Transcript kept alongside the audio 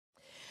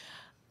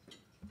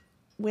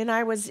when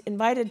I was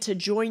invited to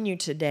join you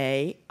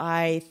today,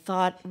 I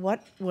thought,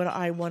 what would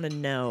I want to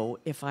know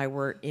if I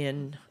were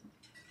in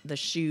the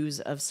shoes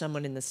of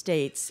someone in the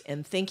States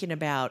and thinking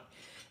about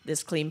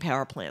this Clean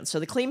Power Plan? So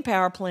the Clean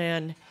Power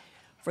Plan,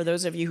 for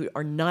those of you who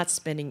are not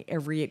spending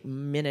every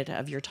minute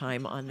of your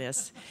time on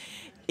this,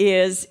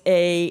 is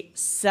a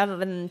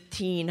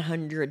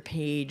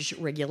 1,700-page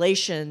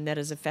regulation that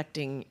is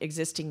affecting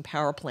existing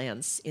power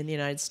plants in the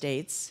United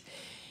States.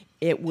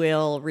 It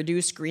will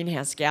reduce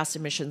greenhouse gas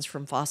emissions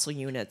from fossil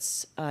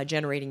units,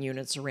 generating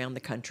units around the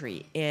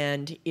country,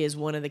 and is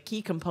one of the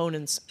key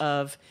components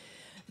of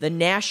the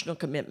national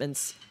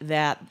commitments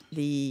that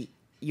the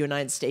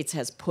United States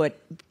has put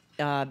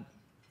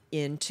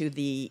into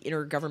the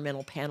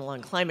Intergovernmental Panel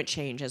on Climate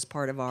Change as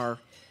part of our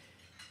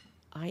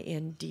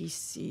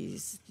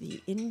INDCs, the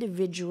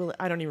individual,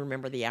 I don't even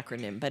remember the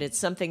acronym, but it's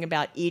something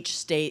about each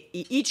state,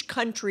 each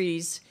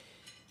country's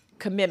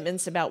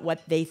commitments about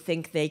what they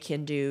think they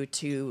can do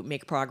to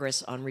make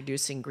progress on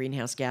reducing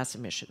greenhouse gas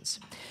emissions.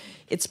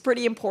 It's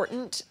pretty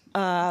important.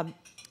 Some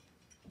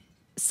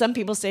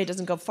people say it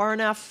doesn't go far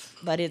enough,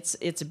 but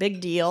it's a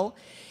big deal.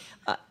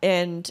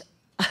 And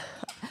a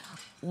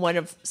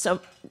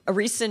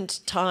recent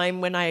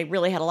time when I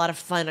really had a lot of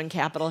fun on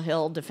Capitol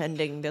Hill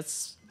defending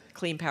this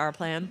Clean Power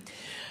Plan,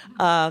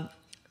 I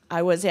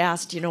was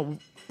asked,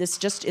 this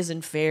just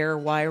isn't fair.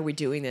 Why are we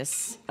doing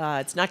this?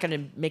 It's not going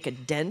to make a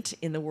dent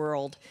in the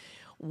world.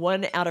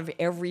 1 out of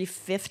every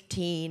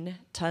 15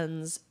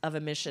 tons of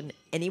emission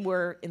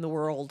anywhere in the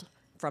world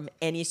from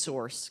any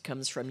source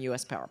comes from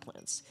U.S. power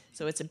plants.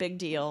 So it's a big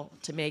deal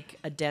to make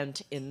a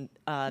dent in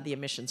the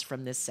emissions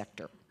from this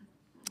sector.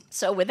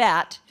 So with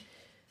that,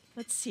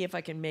 let's see if I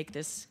can make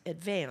this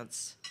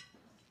advance.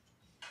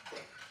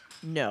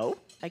 No,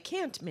 I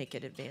can't make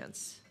it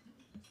advance.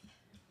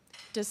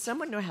 Does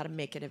someone know how to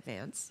make it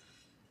advance?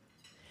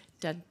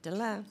 Dun,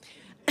 dun,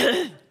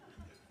 dun.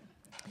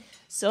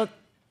 So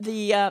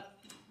the,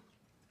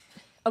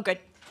 okay,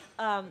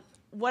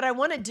 what I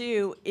want to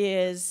do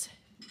is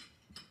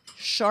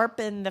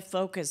sharpen the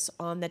focus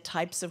on the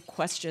types of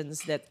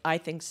questions that I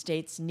think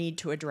states need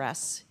to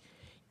address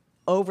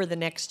over the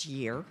next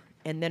year,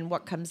 and then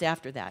what comes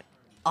after that.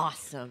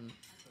 Awesome.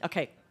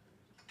 Okay.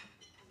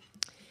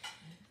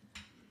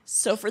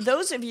 So for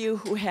those of you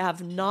who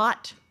have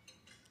not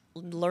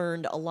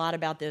learned a lot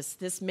about this,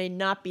 this may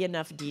not be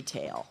enough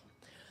detail.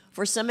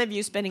 For some of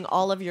you spending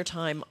all of your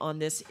time on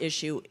this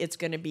issue, it's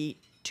going to be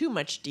too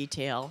much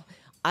detail.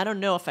 I don't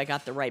know if I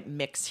got the right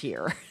mix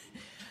here.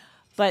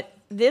 But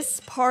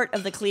this part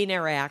of the Clean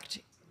Air Act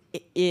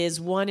is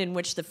one in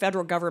which the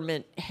federal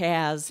government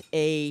has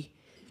a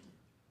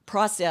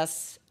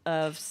process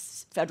of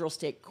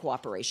federal-state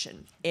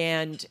cooperation.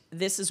 And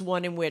this is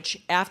one in which,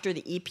 after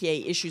the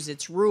EPA issues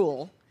its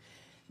rule,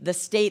 the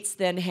states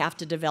then have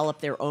to develop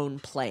their own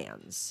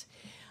plans.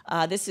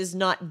 This is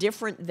not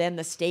different than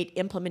the state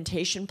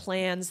implementation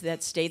plans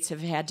that states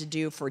have had to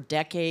do for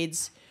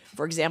decades,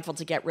 for example,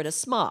 to get rid of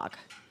smog.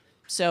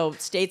 So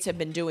states have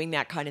been doing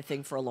that kind of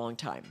thing for a long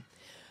time.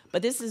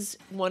 But this is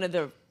one of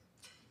the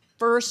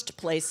first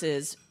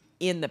places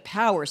in the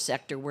power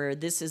sector where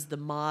this is the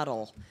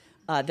model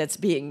that's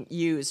being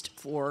used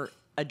for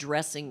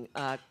addressing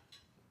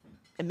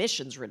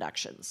emissions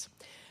reductions.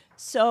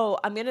 So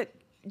I'm going to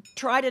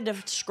try to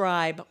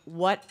describe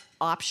what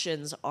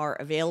options are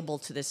available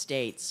to the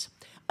states.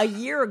 A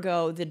year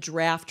ago, the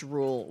draft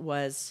rule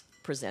was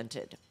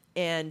presented,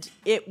 and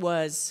it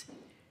was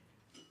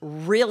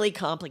really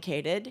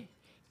complicated,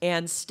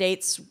 and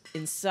states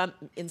in some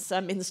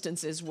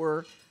instances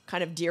were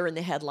kind of deer in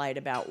the headlight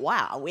about,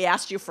 wow, we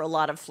asked you for a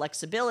lot of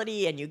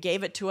flexibility and you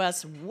gave it to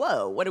us.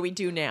 Whoa, what do we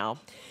do now?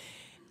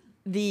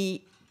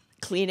 The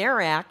Clean Air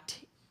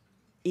Act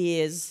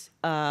is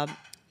a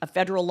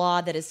federal law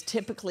that is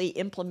typically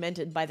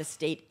implemented by the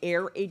state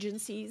air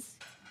agencies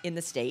in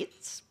the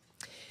states.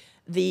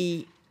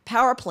 The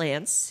power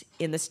plants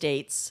in the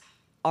states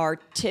are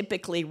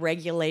typically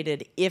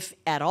regulated, if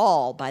at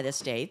all, by the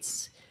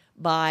states,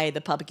 by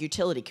the Public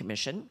Utility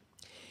Commission.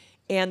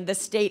 And the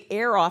state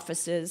air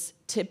offices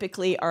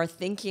typically are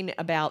thinking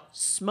about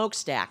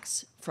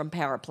smokestacks from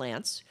power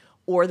plants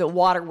or the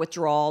water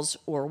withdrawals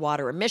or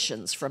water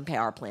emissions from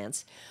power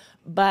plants.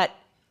 But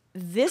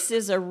this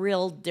is a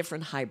real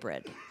different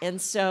hybrid.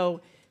 And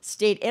so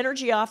state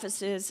energy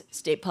offices,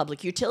 state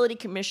public utility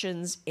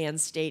commissions,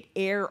 and state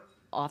air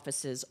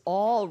offices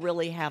all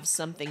really have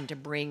something to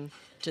bring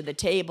to the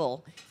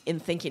table in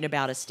thinking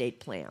about a state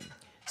plan.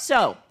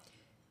 So,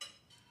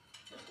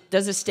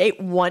 does a state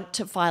want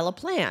to file a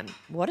plan?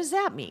 What does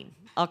that mean?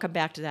 I'll come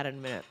back to that in a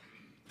minute.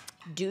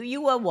 Do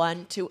you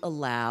want to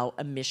allow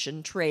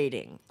emission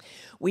trading?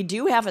 We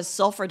do have a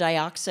sulfur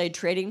dioxide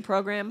trading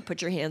program.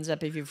 Put your hands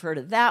up if you've heard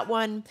of that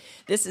one.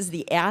 This is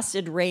the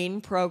acid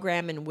rain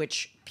program in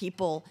which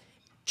people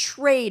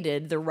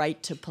traded the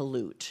right to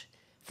pollute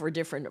for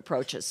different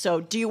approaches.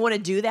 So do you want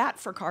to do that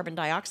for carbon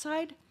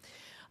dioxide?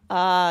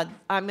 I'm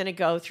going to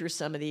go through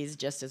some of these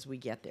just as we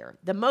get there.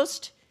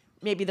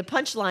 Maybe the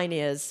punchline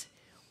is,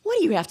 what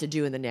do you have to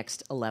do in the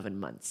next 11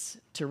 months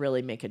to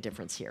really make a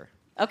difference here?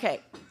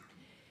 Okay.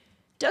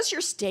 Does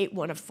your state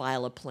want to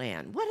file a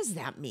plan? What does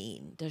that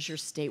mean? Does your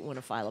state want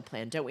to file a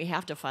plan? Don't we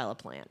have to file a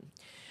plan?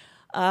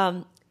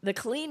 The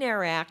Clean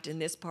Air Act in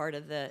this part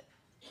of the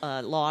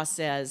law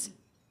says,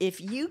 if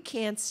you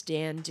can't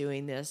stand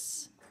doing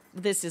this,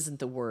 this isn't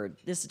the word.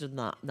 This is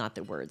not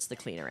the words the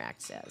Clean Air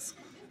Act says.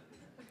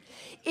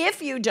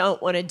 If you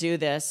don't want to do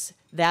this,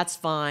 that's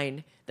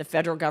fine. The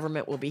federal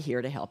government will be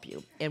here to help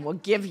you and will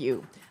give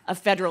you a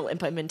federal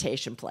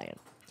implementation plan.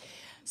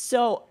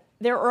 So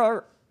there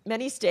are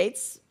many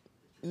states,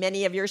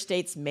 many of your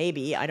states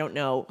maybe, I don't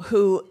know,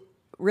 who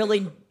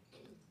really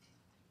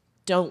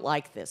don't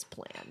like this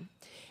plan.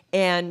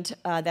 And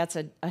that's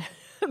a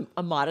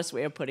modest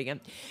way of putting it.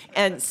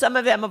 And some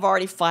of them have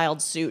already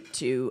filed suit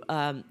to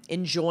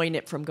enjoin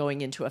it from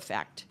going into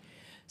effect.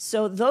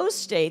 So those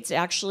states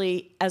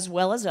actually, as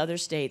well as other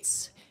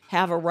states,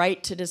 have a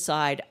right to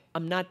decide,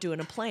 I'm not doing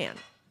a plan.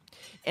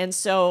 And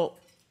so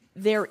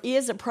there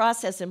is a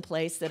process in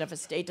place that if a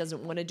state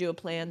doesn't want to do a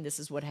plan, this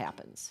is what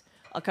happens.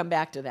 I'll come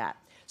back to that.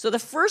 So the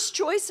first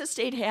choice a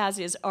state has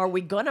is, are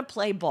we going to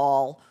play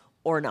ball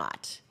or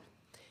not?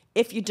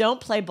 If you don't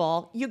play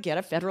ball, you get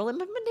a federal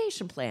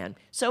implementation plan.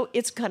 So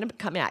it's going to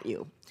come at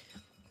you.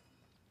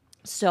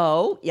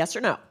 So, yes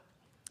or no?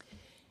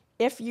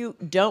 If you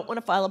don't want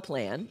to file a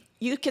plan,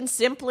 you can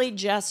simply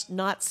just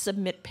not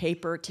submit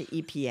paper to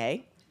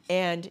EPA,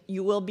 and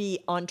you will be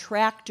on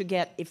track to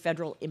get a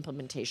federal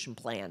implementation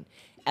plan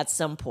at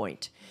some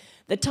point.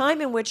 The time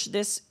in which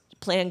this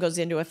plan goes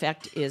into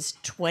effect is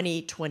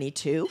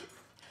 2022.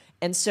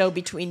 And so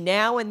between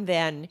now and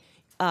then,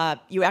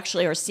 you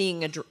actually are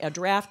seeing a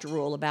draft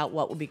rule about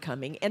what will be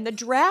coming. And the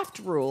draft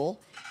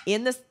rule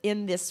in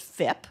this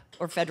FIP,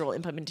 or Federal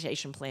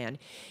Implementation Plan,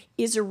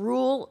 is a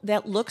rule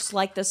that looks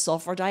like the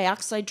sulfur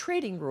dioxide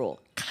trading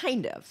rule,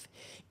 kind of.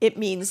 It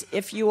means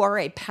if you are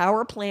a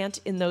power plant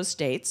in those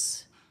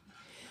states,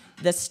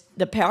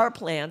 the power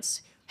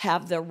plants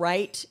have the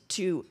right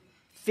to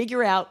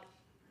figure out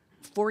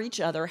for each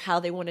other how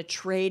they want to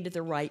trade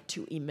the right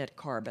to emit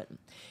carbon.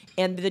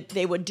 And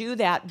they would do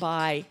that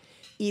by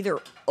either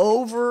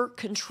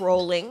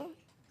over-controlling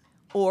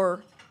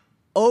or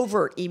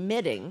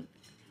over-emitting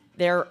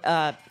their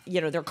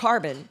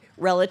carbon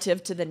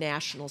relative to the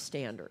national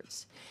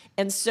standards.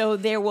 And so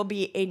there will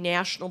be a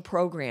national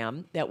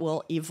program that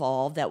will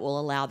evolve that will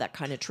allow that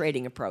kind of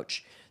trading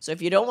approach. So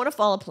if you don't want to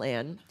follow a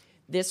plan,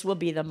 this will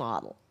be the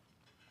model.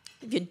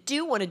 If you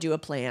do want to do a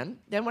plan,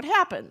 then what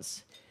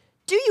happens?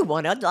 Do you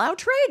want to allow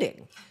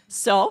trading?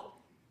 So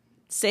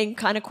same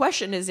kind of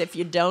question as if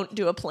you don't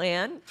do a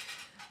plan.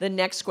 The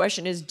next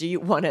question is, do you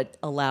want to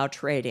allow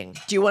trading?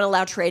 Do you want to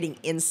allow trading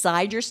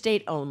inside your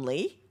state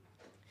only?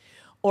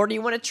 Or do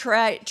you want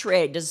to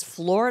trade? Does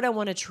Florida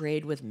want to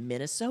trade with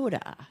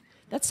Minnesota?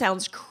 That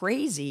sounds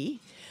crazy,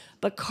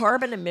 but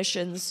carbon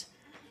emissions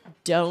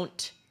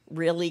don't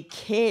really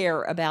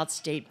care about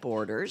state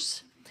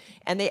borders,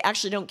 and they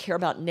actually don't care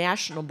about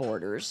national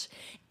borders.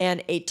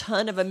 And a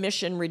ton of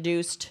emission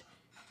reduced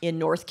in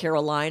North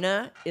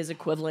Carolina is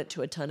equivalent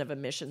to a ton of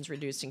emissions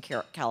reduced in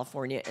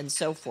California, and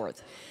so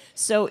forth.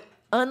 So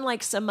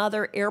unlike some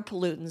other air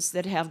pollutants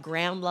that have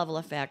ground level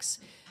effects,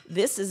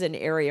 this is an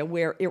area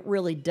where it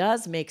really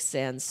does make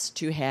sense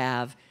to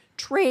have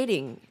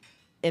trading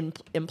in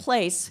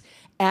place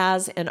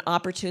as an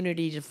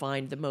opportunity to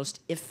find the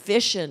most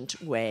efficient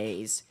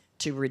ways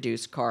to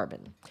reduce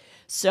carbon.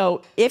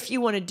 So if you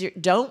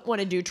don't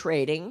want to do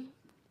trading,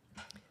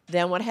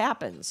 then what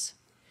happens?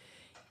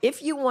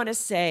 If you want to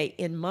say,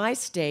 in my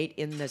state,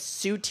 in the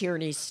Sue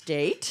Tierney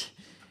state,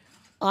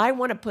 I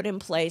want to put in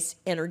place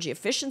energy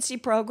efficiency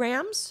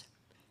programs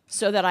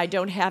so that I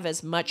don't have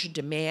as much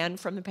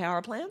demand from the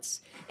power plants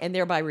and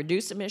thereby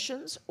reduce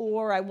emissions,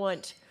 or I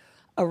want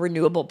a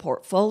renewable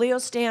portfolio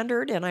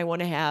standard and I want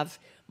to have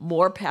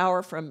more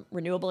power from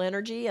renewable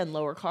energy and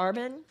lower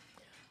carbon,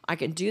 I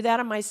can do that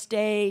in my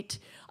state.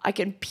 I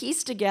can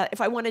piece together,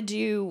 if I want to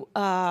do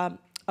a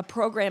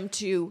program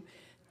to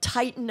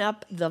tighten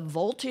up the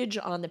voltage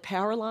on the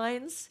power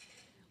lines,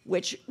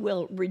 which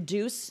will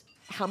reduce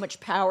how much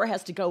power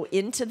has to go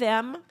into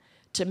them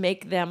to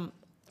make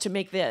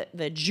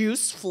the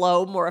juice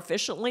flow more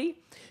efficiently,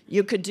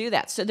 you could do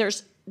that. So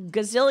there's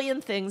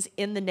gazillion things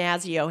in the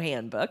NASEO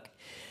handbook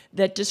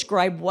that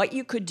describe what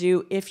you could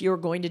do if you're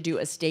going to do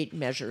a state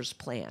measures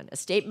plan. A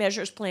state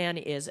measures plan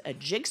is a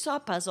jigsaw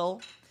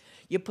puzzle.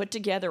 You put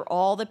together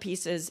all the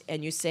pieces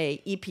and you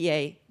say,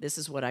 EPA, this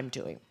is what I'm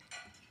doing.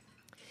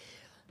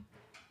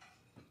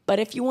 But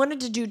if you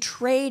wanted to do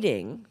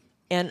trading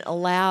and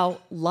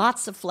allow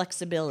lots of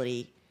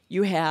flexibility,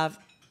 you have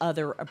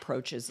other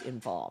approaches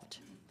involved.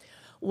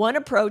 One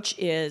approach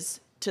is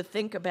to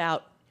think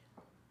about,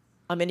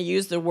 I'm going to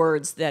use the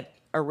words that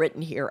are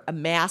written here, a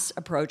mass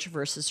approach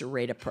versus a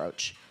rate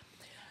approach.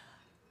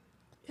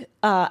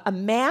 A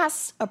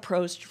mass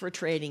approach for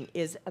trading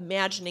is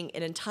imagining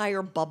an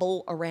entire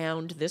bubble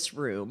around this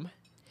room,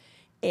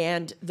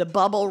 and the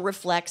bubble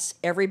reflects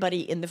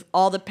everybody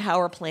all the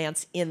power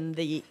plants in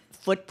the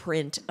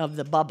footprint of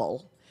the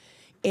bubble.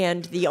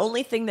 And the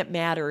only thing that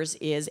matters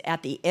is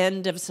at the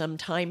end of some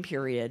time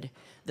period,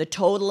 the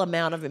total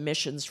amount of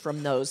emissions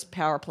from those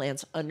power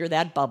plants under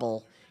that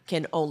bubble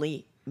can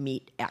only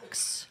meet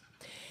X.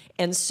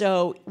 And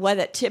so what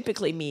that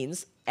typically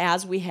means,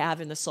 as we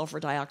have in the sulfur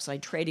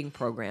dioxide trading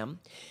program,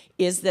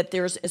 is that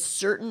there's a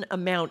certain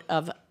amount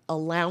of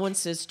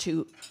allowances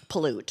to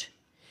pollute.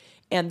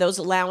 And those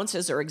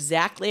allowances are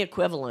exactly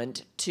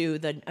equivalent to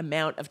the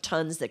amount of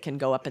tons that can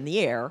go up in the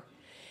air.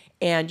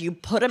 And you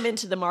put them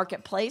into the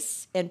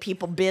marketplace, and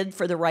people bid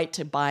for the right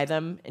to buy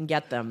them and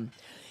get them.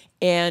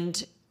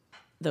 And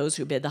those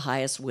who bid the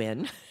highest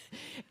win.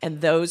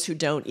 And those who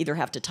don't either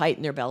have to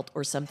tighten their belt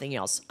or something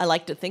else. I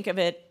like to think of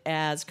it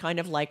as kind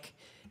of like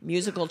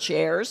musical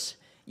chairs.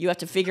 You have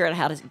to figure out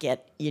how to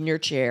get in your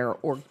chair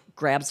or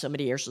grab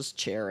somebody else's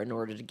chair in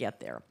order to get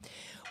there.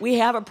 We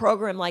have a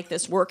program like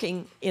this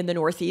working in the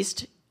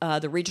Northeast,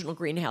 the regional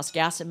greenhouse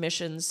gas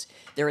emissions.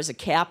 There is a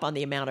cap on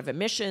the amount of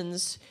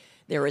emissions.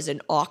 There is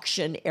an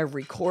auction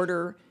every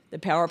quarter. The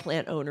power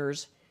plant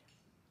owners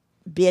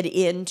bid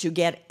in to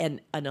get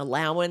an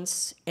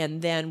allowance,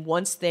 and then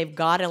once they've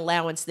got an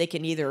allowance, they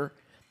can either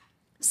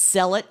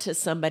sell it to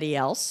somebody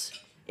else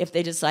if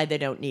they decide they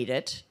don't need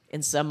it,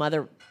 and some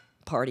other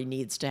party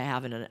needs to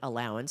have an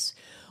allowance,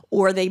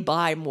 or they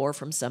buy more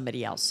from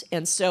somebody else.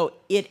 And so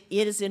it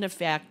is, in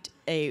effect,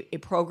 a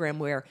program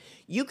where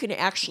you can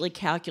actually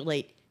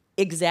calculate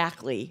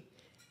exactly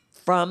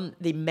from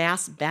the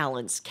mass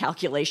balance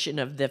calculation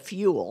of the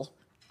fuel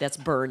that's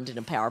burned in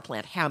a power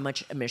plant how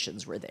much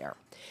emissions were there.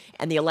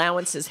 And the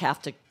allowances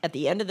have to, at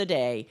the end of the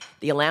day,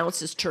 the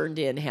allowances turned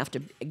in have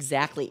to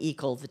exactly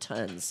equal the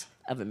tons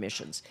of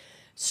emissions.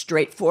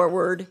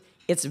 Straightforward,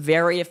 it's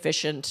very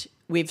efficient.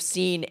 We've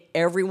seen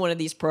every one of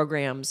these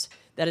programs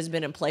that has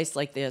been in place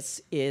like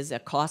this is a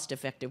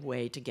cost-effective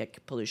way to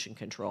get pollution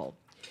control.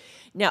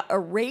 Now, a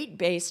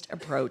rate-based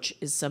approach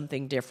is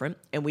something different,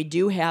 and we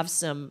do have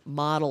some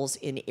models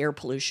in air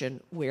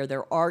pollution where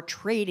there are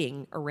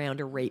trading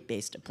around a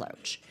rate-based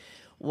approach.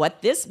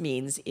 What this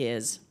means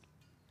is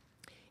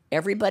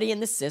everybody in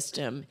the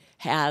system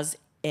has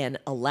an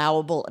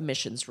allowable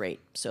emissions rate.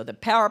 So the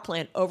power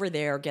plant over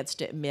there gets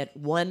to emit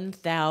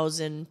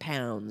 1,000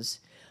 pounds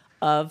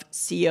of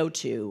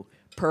CO2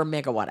 per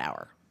megawatt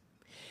hour.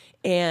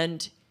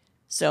 And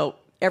so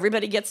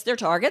everybody gets their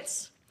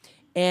targets.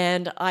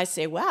 And I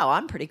say, wow,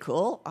 I'm pretty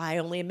cool. I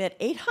only emit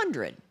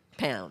 800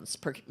 pounds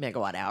per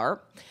megawatt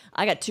hour.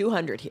 I got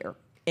 200 here.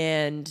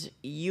 And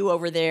you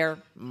over there,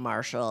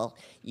 Marshall,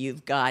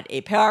 you've got a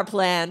power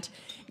plant.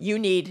 You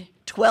need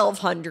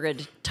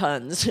 1,200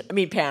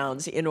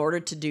 pounds in order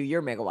to do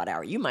your megawatt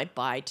hour. You might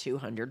buy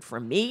 200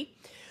 from me.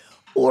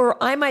 Or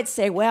I might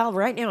say, well,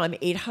 right now I'm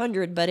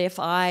 800, but if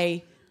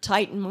I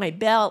tightened my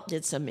belt,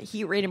 did some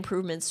heat rate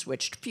improvements,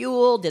 switched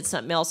fuel, did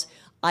something else,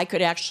 I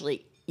could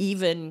actually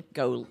even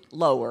go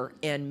lower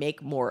and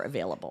make more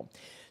available.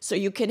 So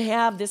you can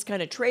have this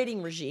kind of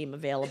trading regime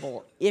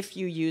available if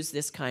you use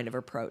this kind of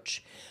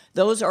approach.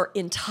 Those are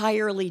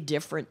entirely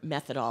different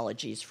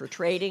methodologies for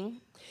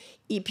trading.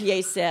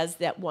 EPA says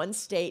that one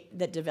state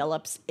that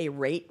develops a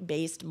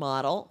rate-based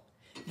model,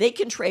 they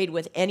can trade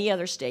with any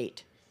other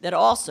state that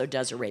also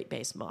does a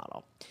rate-based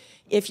model.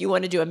 If you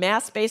want to do a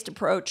mass-based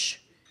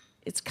approach,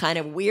 it's kind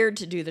of weird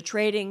to do the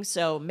trading.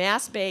 So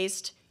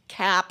mass-based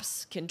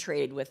caps can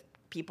trade with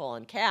people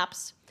on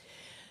caps.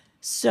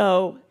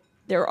 So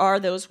there are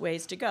those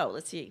ways to go.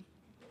 Let's see.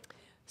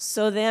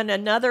 So then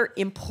another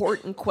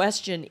important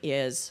question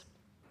is,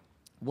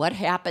 what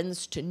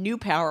happens to new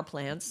power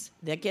plants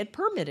that get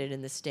permitted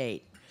in the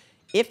state?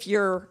 If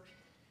you're,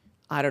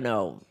 I don't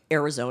know,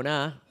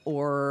 Arizona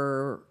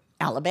or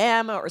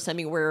Alabama or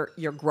something where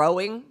you're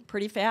growing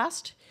pretty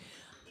fast,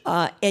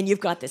 and you've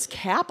got this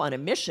cap on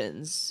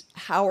emissions,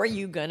 how are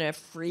you going to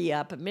free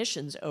up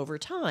emissions over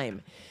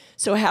time?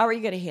 So how are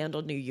you going to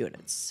handle new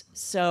units?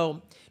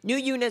 So new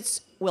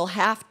units will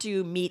have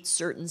to meet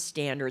certain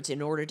standards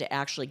in order to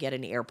actually get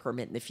an air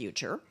permit in the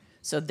future.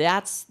 So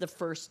that's the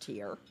first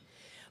tier.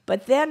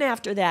 But then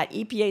after that,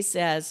 EPA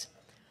says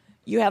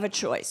you have a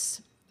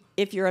choice.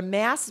 If you're a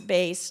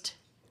mass-based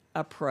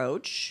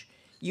approach,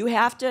 you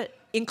have to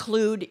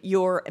include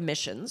your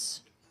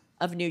emissions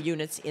of new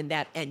units in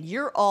that, and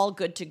you're all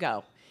good to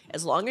go.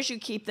 As long as you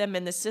keep them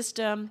in the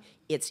system,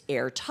 it's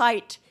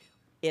airtight.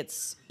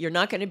 You're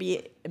not going to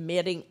be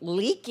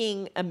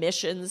leaking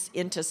emissions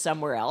into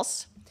somewhere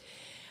else.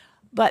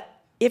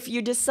 But if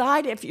you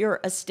decide, if you're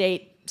a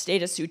state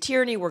of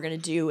Tierney, we're going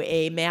to do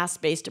a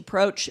mass-based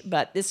approach,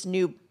 but this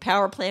new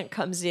power plant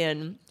comes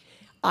in,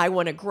 I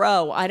want to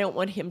grow. I don't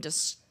want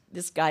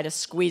this guy to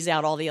squeeze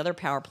out all the other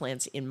power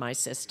plants in my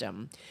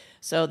system.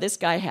 So this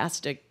guy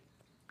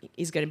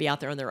he's going to be out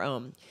there on their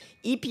own.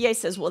 EPA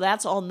says, well,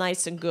 that's all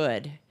nice and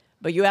good,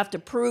 but you have to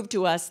prove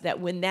to us that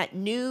when that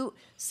new,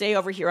 say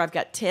over here I've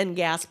got 10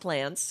 gas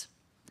plants,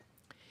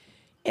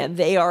 and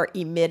they are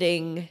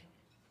emitting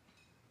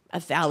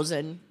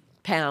 1,000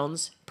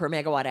 pounds per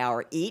megawatt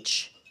hour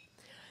each,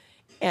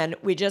 and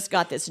we just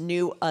got this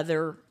new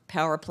other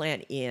power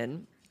plant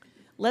in.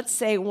 Let's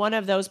say one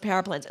of those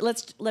power plants,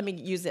 let me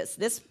use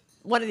this.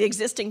 One of the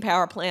existing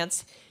power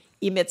plants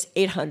emits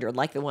 800,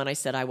 like the one I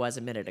said I was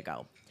a minute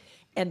ago.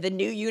 and the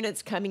new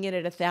unit's coming in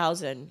at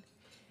 1,000,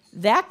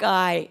 that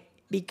guy,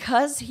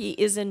 because he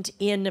isn't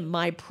in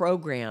my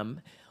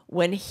program,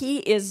 when he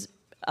is,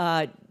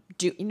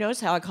 you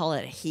notice how I call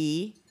it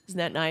he? Isn't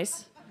that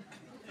nice?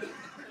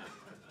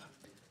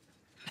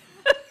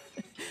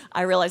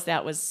 I realized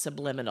that was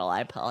subliminal.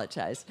 I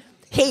apologize.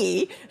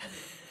 He,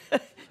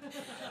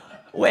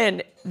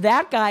 when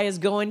that guy is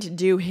going to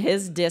do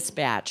his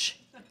dispatch,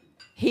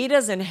 he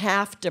doesn't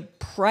have to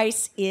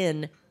price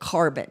in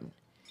carbon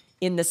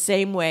in the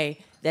same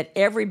way that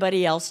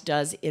everybody else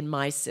does in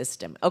my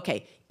system.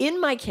 Okay,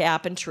 in my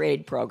cap and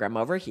trade program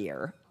over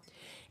here,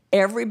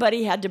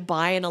 everybody had to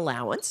buy an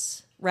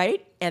allowance,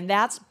 right? And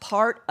that's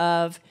part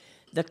of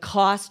the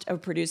cost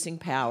of producing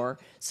power.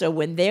 So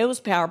when those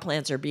power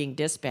plants are being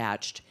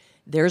dispatched,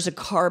 there's a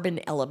carbon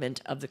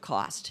element of the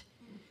cost.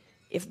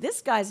 If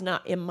this guy's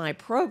not in my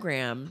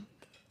program,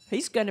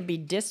 he's going to be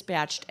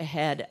dispatched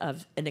ahead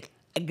of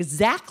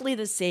exactly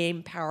the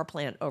same power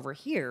plant over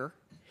here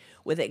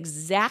with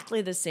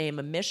exactly the same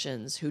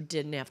emissions who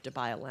didn't have to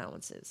buy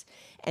allowances.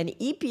 And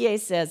EPA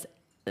says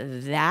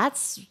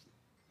that's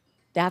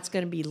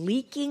going to be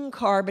leaking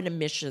carbon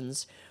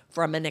emissions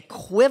from an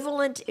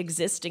equivalent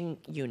existing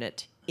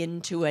unit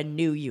into a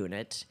new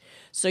unit.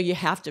 So you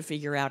have to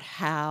figure out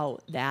how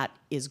that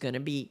is going to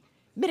be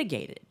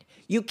mitigated.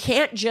 You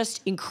can't just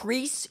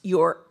increase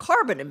your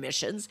carbon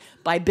emissions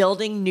by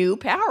building new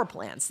power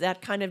plants.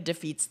 That kind of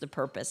defeats the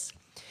purpose.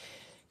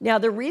 Now,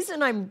 the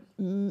reason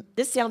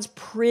this sounds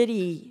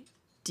pretty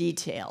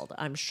detailed,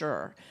 I'm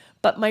sure,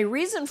 but my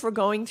reason for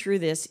going through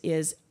this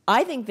is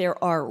I think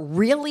there are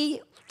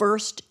really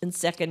first and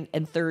second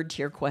and third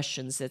tier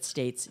questions that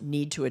states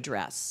need to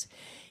address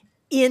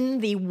in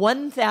the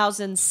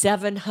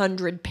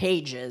 1,700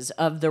 pages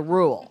of the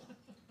rule.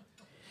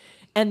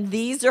 And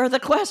these are the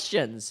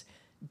questions.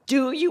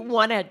 Do you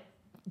want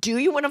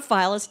to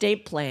file a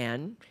state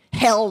plan?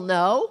 Hell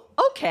no.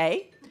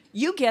 Okay,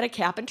 you get a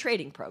cap and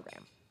trading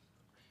program.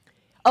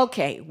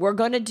 Okay, we're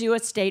going to do a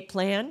state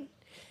plan.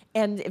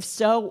 And if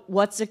so,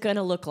 what's it going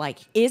to look like?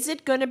 Is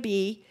it going to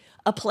be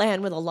a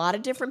plan with a lot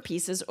of different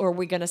pieces, or are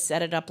we going to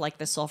set it up like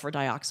the sulfur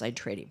dioxide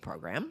trading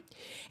program?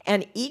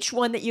 And each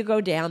one that you go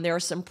down, there are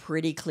some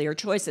pretty clear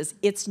choices.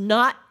 It's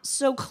not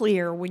so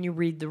clear when you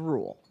read the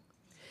rule.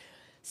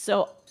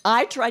 So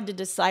I tried to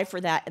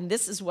decipher that, and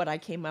this is what I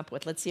came up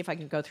with. Let's see if I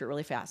can go through it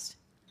really fast.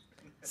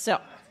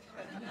 So,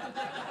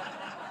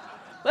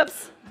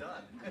 whoops.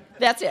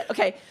 That's it.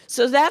 Okay,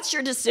 so that's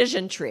your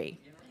decision tree.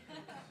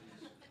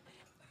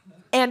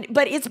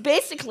 But it's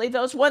basically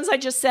those ones I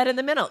just said in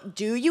the middle.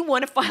 Do you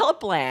want to file a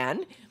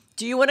plan?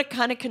 Do you want to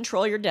kind of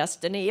control your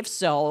destiny? If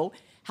so,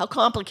 how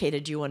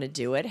complicated do you want to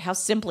do it? How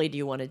simply do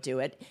you want to do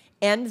it?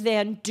 And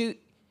then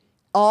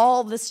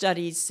all the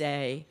studies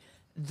say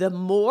the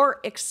more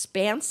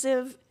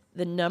expansive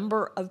the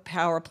number of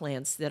power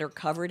plants that are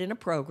covered in a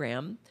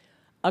program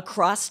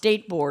across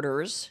state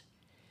borders,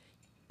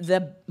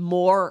 the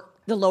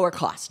lower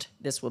cost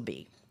this will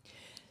be.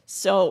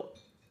 So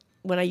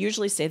when I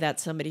usually say that,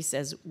 somebody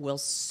says, well,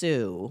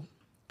 Sue,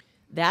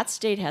 that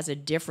state has a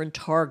different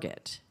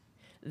target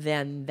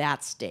than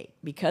that state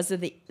because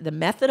of the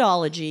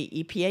methodology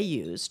EPA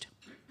used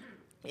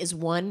is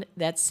one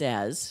that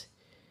says,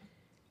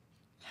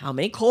 how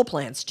many coal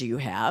plants do you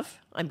have?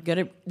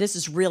 This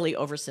is really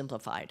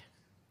oversimplified.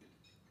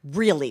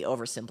 Really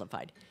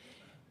oversimplified.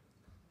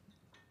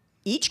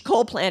 Each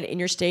coal plant in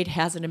your state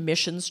has an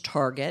emissions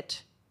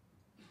target.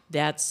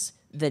 That's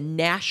the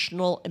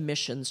national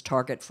emissions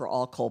target for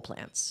all coal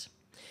plants.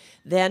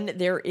 Then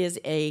there is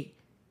a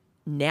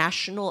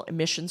national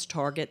emissions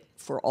target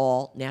for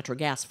all natural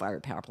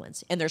gas-fired power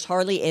plants. And there's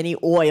hardly any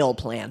oil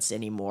plants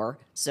anymore,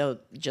 so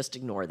just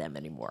ignore them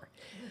anymore.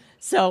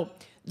 So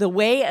the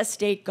way a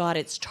state got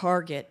its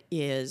target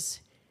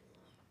is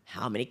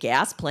how many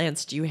gas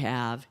plants do you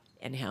have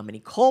and how many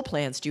coal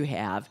plants do you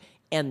have,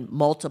 and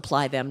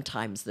multiply them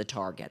times the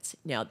targets.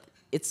 Now,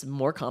 it's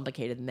more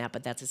complicated than that,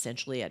 but that's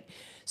essentially it.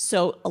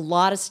 So a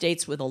lot of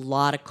states with a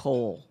lot of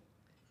coal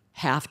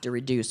have to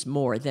reduce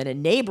more than a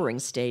neighboring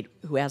state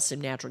who has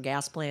some natural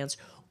gas plants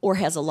or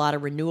has a lot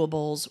of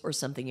renewables or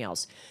something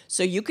else.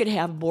 So you could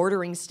have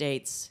bordering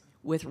states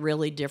with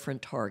really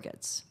different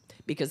targets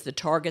because the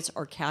targets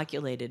are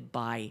calculated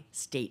by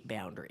state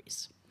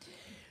boundaries.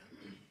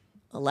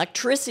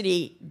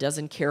 Electricity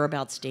doesn't care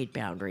about state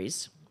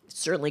boundaries.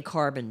 Certainly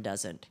carbon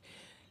doesn't.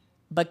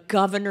 But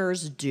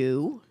governors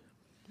do.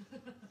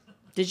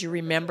 Did you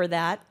remember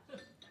that?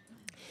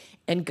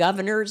 And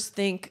governors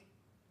think,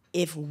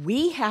 if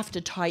we have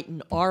to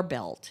tighten our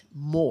belt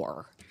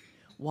more,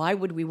 why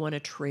would we want to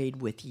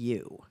trade with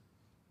you?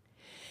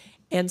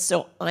 And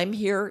so I'm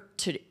here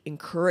to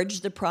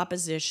encourage the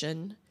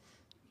proposition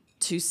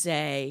to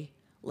say,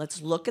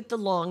 let's look at the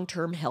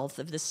long-term health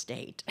of the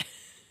state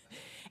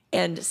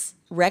and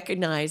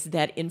recognize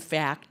that, in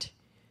fact,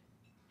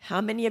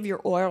 how many of your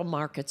oil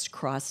markets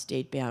cross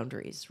state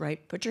boundaries,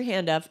 right? Put your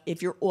hand up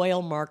if your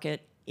oil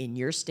market in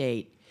your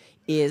state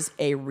is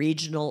a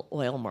regional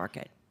oil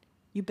market.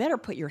 You better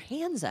put your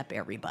hands up,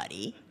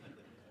 everybody.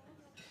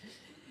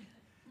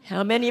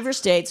 How many of your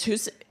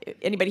states,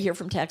 anybody here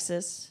from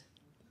Texas?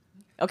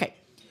 Okay.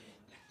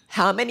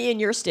 How many in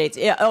your states?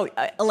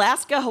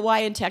 Alaska,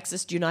 Hawaii, and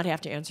Texas do not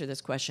have to answer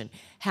this question.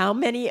 How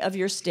many of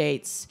your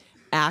states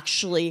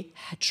actually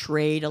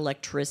trade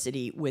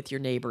electricity with your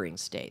neighboring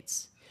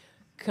states?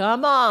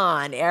 Come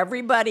on,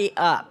 everybody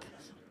up.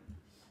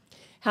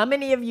 How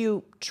many of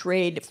you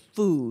trade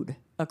food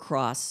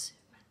across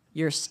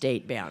your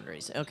state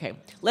boundaries? Okay,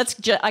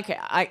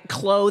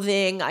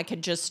 clothing, I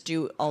could just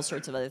do all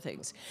sorts of other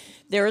things.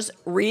 There's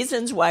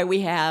reasons why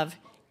we have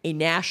a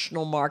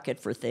national market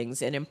for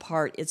things, and in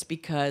part it's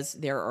because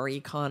there are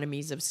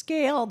economies of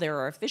scale, there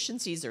are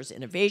efficiencies, there's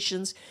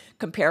innovations,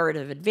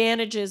 comparative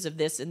advantages of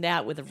this and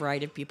that with a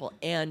variety of people.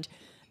 And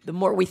the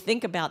more we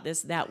think about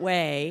this that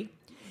way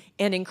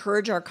and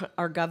encourage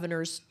our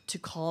governors to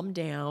calm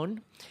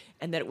down,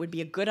 and that it would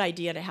be a good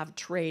idea to have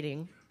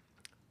trading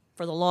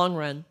for the long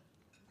run,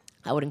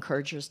 I would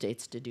encourage your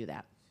states to do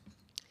that.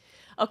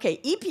 Okay,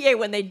 EPA,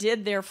 when they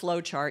did their flow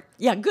chart,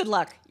 good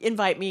luck.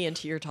 Invite me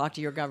into your talk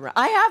to your governor.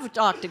 I have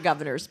talked to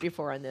governors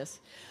before on this.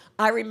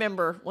 I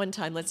remember one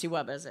time, let's see,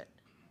 what was it?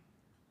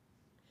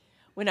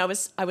 When I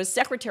was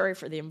secretary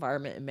for the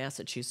environment in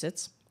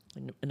Massachusetts,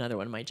 another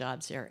one of my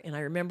jobs here, and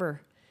I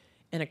remember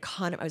I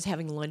was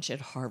having lunch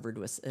at Harvard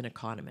with an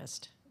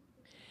economist.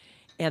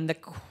 And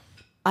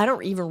I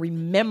don't even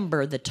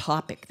remember the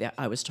topic that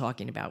I was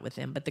talking about with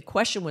them, but the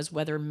question was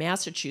whether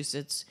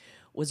Massachusetts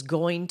was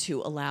going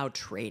to allow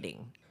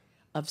trading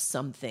of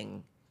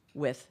something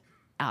with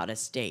out of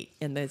state.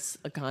 And this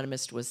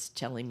economist was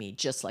telling me,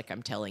 just like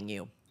I'm telling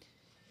you,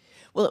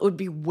 well, it would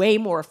be way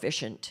more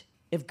efficient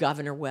if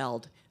Governor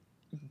Weld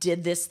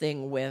did this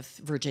thing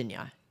with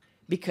Virginia,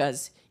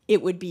 because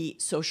it would be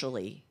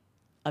socially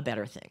a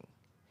better thing.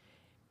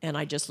 And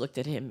I just looked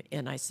at him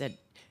and I said,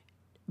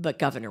 but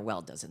Governor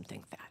Weld doesn't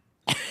think that.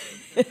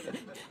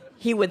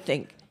 He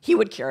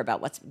would care about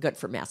what's good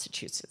for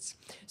Massachusetts.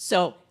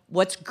 So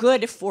what's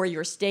good for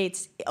your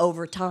states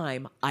over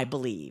time, I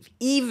believe,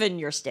 even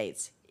your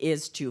states,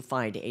 is to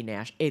find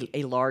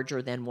a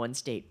larger than one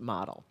state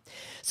model.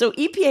 So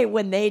EPA,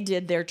 when they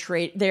did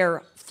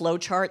their flow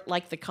chart,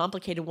 like the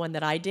complicated one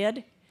that I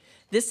did,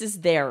 this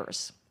is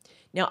theirs.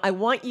 Now, I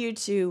want you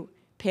to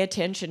pay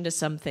attention to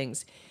some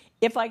things.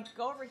 If I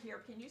go over here,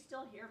 can you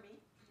still hear me?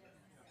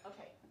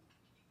 Okay.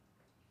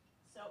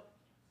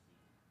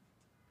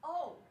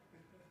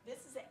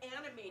 This is an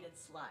animated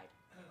slide.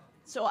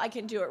 So I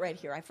can do it right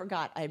here. I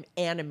forgot I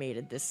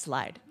animated this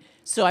slide,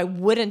 so I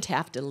wouldn't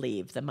have to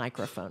leave the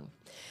microphone.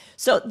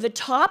 So the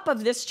top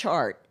of this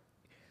chart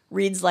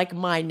reads like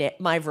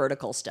my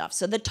vertical stuff.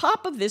 So the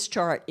top of this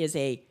chart is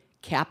a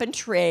cap and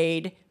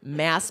trade,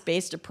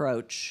 mass-based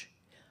approach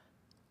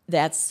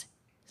that's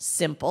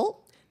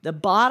simple. The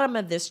bottom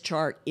of this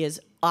chart is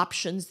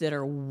options that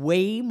are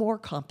way more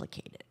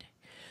complicated.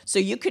 So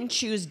you can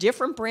choose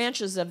different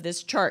branches of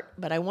this chart,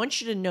 but I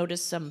want you to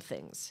notice some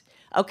things.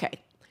 Okay,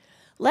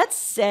 let's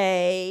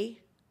say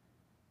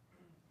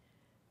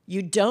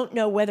you don't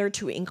know whether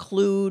to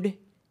include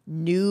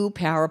new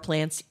power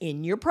plants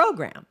in your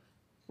program,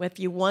 if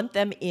you want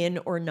them in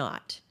or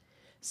not.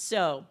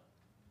 So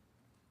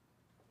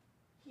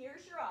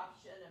here's your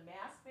option, a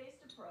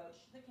mass-based approach,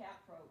 the cap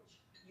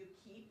approach. You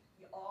keep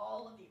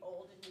all of the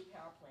old and new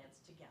power plants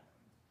together.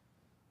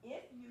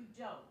 If you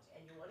don't,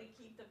 and you want to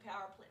keep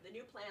the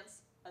new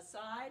plants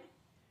aside,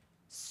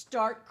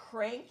 start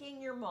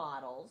cranking your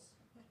models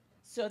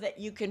so that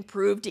you can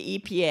prove to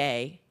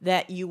EPA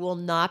that you will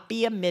not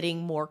be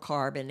emitting more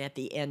carbon at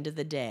the end of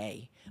the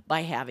day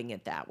by having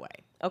it that way.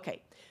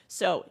 Okay,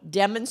 so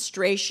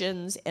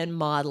demonstrations and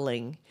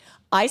modeling,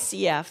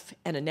 ICF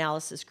and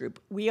analysis group,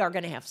 we are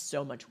going to have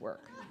so much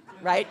work,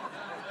 right?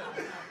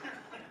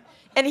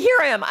 And here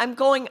I am, I'm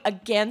going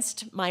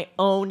against my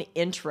own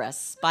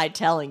interests by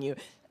telling you,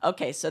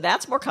 okay, so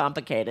that's more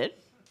complicated.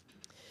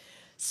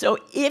 So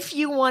if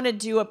you want to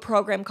do a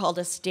program called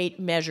a state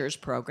measures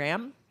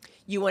program,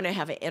 you want to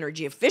have an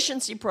energy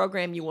efficiency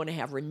program, you want to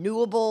have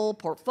renewable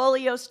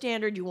portfolio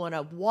standard, you want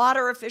a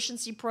water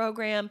efficiency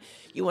program,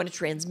 you want a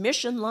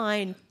transmission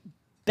line,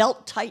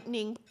 belt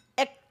tightening,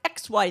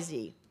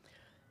 XYZ.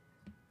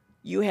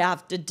 You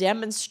have to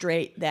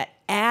demonstrate that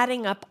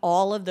adding up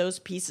all of those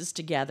pieces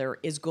together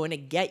is going to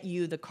get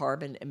you the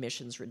carbon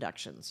emissions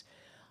reductions.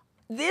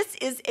 This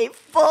is a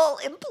full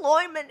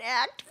employment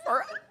act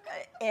for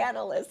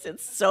analysts.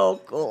 It's so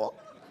cool.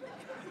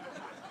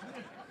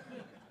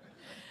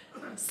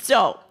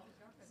 So,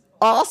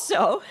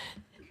 also,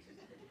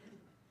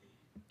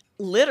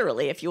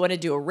 literally, if you want to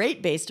do a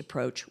rate-based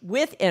approach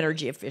with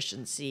energy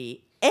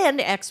efficiency and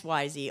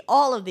XYZ,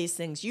 all of these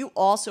things, you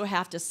also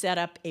have to set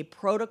up a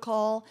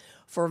protocol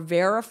for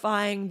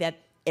verifying that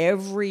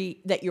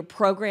your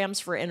programs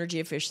for energy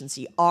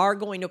efficiency are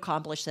going to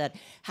accomplish that,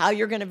 how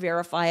you're going to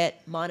verify it,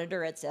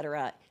 monitor, et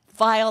cetera,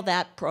 file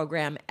that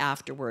program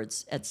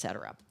afterwards, et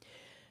cetera.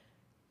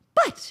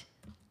 But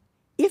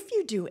if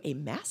you do a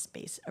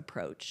mass-based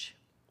approach,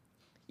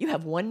 you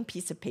have one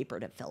piece of paper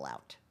to fill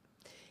out.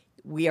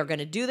 We are going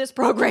to do this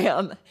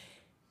program.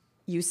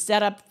 You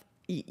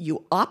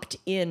opt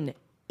in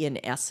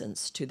in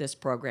essence, to this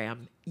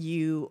program.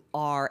 You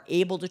are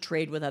able to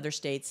trade with other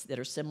states that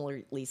are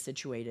similarly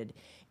situated,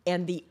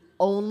 and the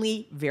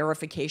only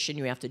verification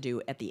you have to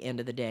do at the end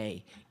of the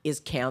day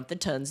is count the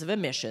tons of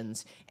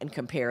emissions and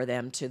compare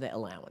them to the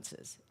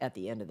allowances at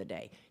the end of the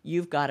day.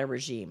 You've got a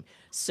regime.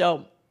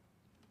 So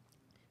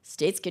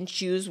states can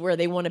choose where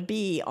they want to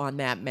be on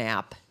that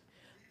map,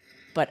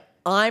 but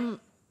I'm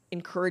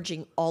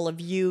encouraging all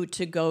of you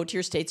to go to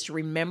your states to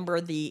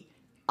remember the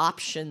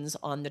options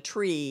on the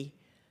tree.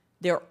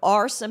 There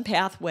are some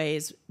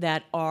pathways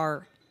that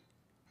are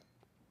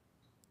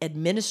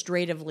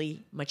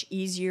administratively much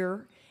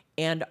easier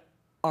and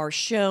are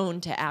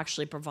shown to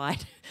actually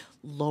provide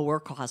lower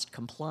cost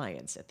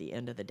compliance at the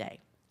end of the day.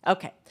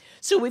 Okay,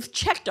 so we've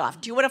checked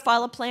off. Do you want to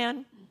file a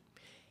plan?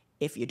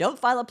 If you don't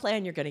file a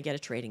plan, you're going to get a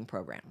trading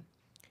program.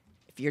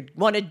 If you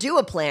want to do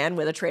a plan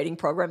with a trading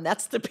program,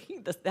 that's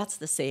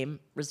the same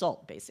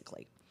result,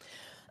 basically.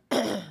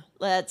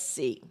 Let's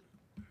see.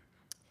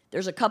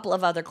 There's a couple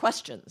of other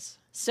questions.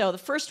 So the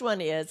first one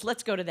is,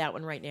 let's go to that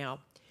one right now.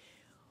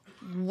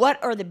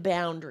 What are the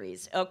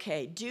boundaries?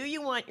 Okay, do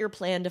you want your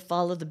plan to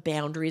follow the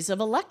boundaries of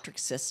electric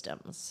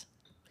systems?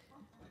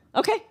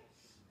 Okay.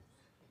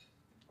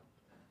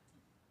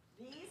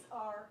 These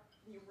are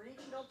the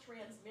regional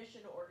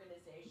transmission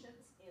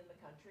organizations in the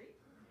country.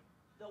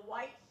 The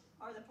white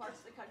are the parts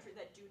of the country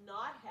that do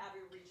not have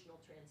a regional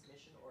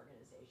transmission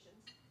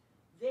organizations.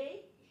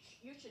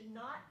 You should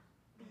not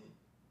be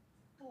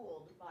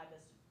fooled by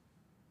this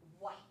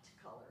white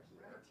color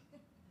here.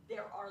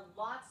 There are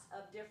lots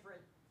of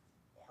different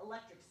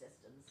electric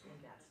systems in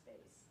that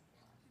space.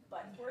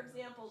 But for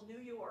example, New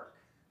York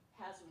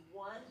has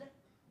one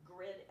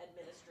grid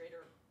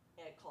administrator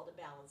called a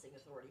balancing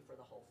authority for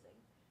the whole thing.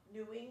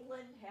 New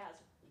England has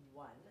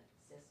one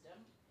system,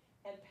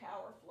 and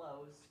power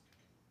flows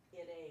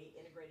in a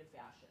integrated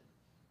fashion.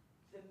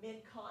 The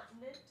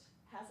mid-continent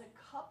has a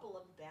couple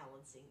of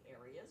balancing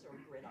areas or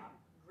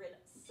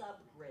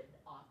subgrid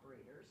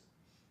operators.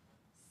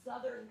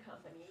 Southern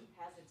Company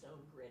has its own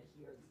grid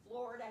here.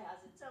 Florida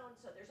has its own,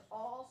 so there's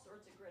all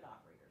sorts of grid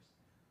operators.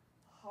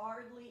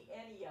 Hardly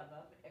any of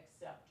them,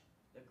 except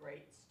the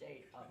great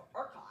state of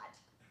ERCOT,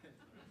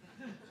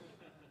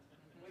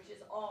 which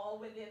is all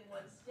within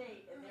one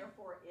state and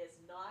therefore is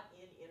not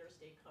in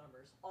interstate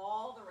commerce.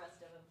 All the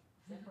rest of them,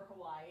 except for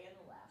Hawaii and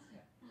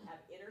Alaska,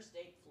 have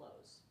interstate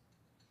flows.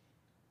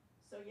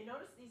 So you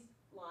notice these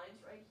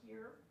lines right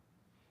here?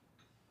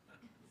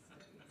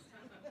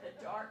 The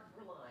dark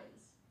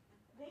lines.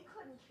 They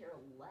couldn't care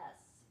less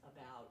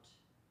about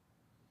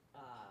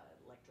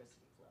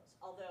electricity flows.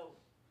 Although,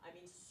 I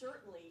mean,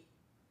 certainly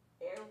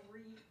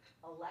every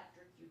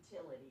electric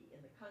utility in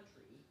the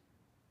country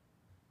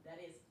that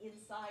is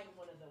inside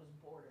one of those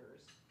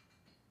borders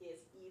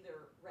is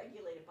either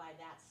regulated by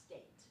that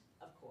state,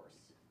 of course,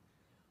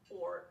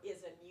 or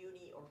is a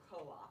muni or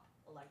co-op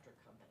electric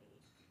company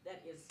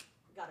that is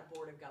got a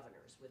board of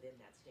governors within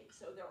that state.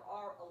 So there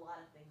are a lot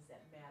of things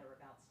that matter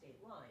about state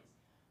lines.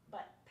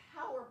 But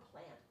power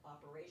plant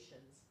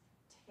operations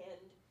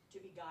tend to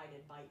be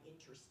guided by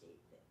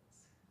interstate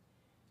things.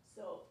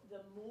 So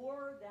the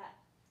more that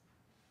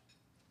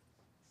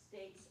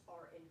states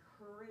are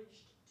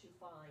encouraged to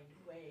find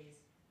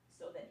ways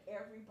so that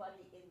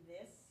everybody in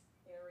this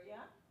area,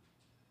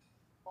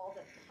 all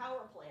the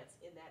power plants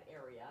in that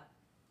area,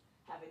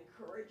 have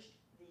encouraged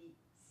the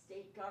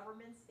state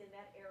governments in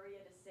that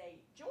area to say,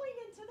 join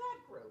into that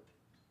group,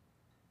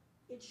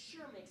 it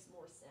sure makes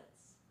more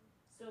sense.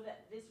 So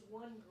that this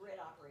one grid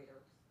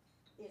operator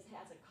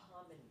has a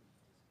common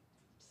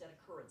set of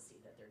currency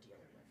that they're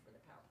dealing with for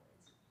the power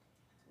plants.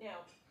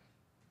 Now,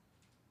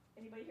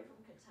 anybody here from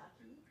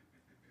Kentucky?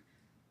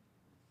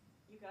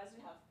 You guys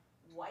have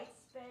white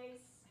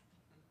space,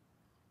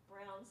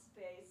 brown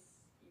space,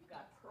 you've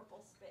got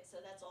purple space,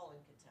 so that's all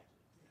in Kentucky.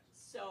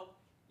 So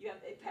you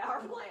have power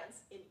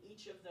plants in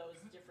each of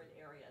those different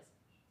areas.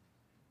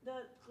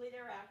 The Clean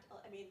Air Act,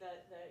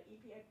 the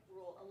EPA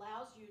rule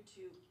allows you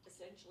to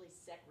essentially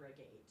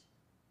segregate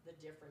the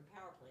different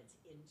power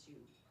plants into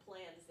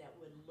plans that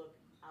would look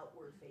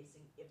outward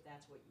facing if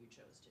that's what you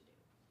chose to do.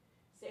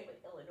 Same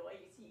with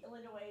Illinois. You see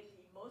Illinois,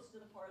 most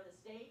of the part of the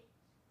state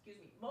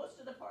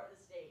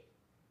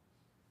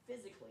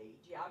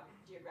physically,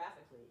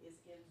 geographically,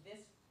 is in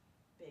this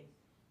big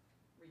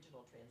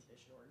regional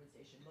transmission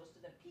organization. Most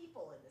of the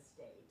people in the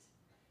state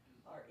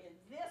are in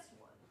this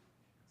one.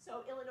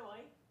 So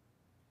Illinois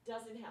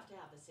doesn't have to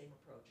have the same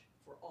approach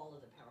for all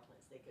of the power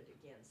plants. They could,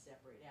 again,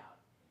 separate out.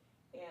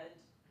 And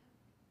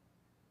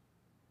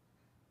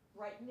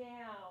right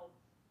now,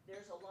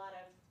 there's a lot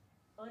of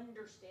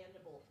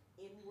understandable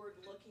inward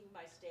looking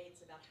by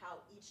states about how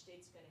each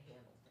state's going to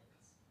handle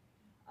things.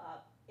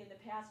 In the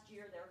past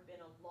year, there have been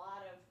a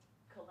lot of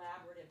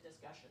collaborative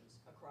discussions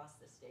across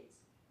the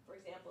states. For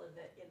example,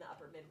 in the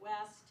upper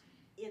Midwest,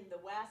 in the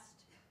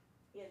West,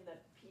 in the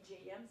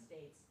PJM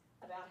states,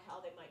 about how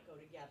they might go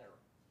together.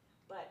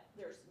 But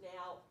there's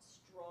now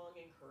strong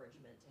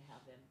encouragement to have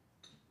them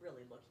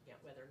really looking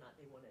at whether or not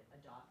they want to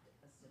adopt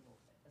a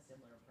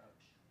similar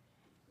approach.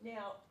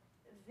 Now,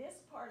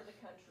 this part of the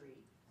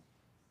country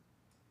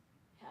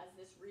has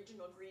this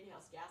regional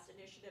greenhouse gas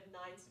initiative,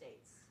 9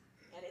 states.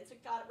 And it's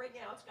got, right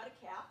now, it's got a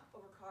cap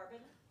over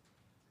carbon,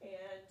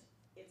 and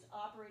it's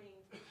operating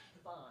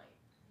fine.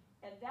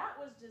 And that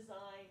was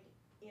designed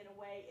in a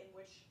way in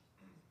which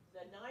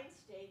the 9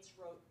 states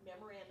wrote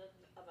memorandum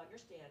of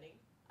understanding.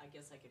 I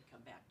guess I could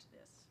come back to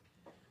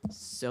this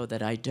so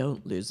that I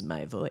don't lose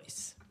my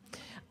voice.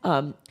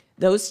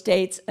 Those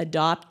states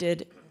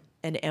adopted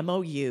an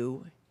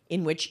MOU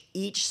in which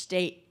each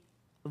state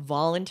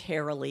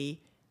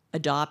voluntarily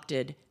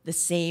adopted the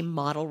same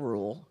model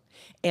rule,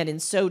 and in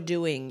so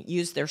doing,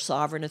 used their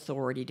sovereign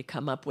authority to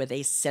come up with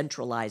a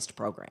centralized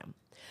program.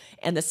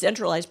 And the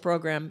centralized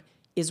program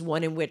is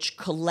one in which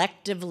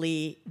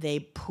collectively they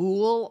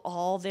pool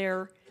all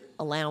their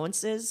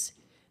allowances,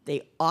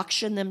 they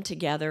auction them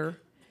together,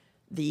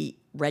 the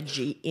Reg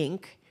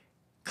Inc.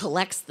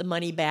 collects the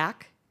money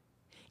back,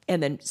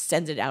 and then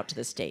sends it out to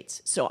the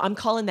states. So I'm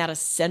calling that a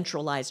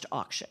centralized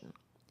auction.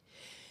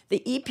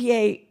 The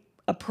EPA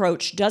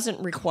approach doesn't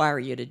require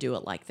you to do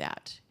it like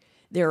that.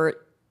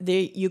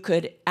 You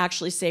could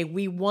actually say,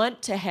 we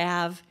want to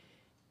have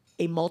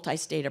a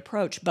multi-state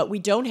approach, but we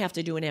don't have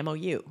to do an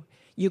MOU.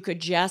 You could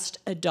just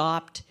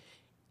adopt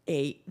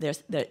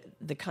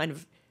the kind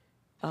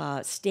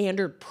of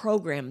standard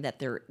program that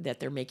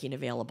they're making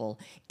available,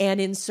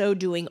 and in so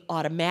doing,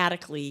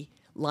 automatically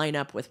line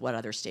up with what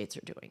other states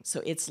are doing.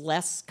 So it's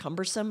less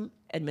cumbersome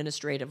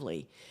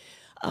administratively.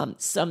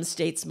 Some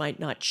states might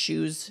not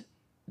choose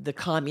the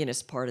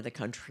communist part of the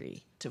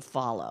country to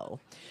follow,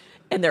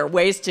 and there are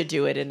ways to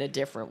do it in a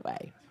different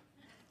way.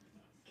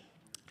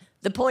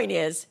 The point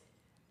is,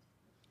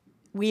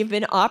 we've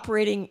been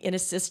operating in a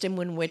system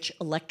in which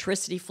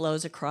electricity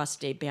flows across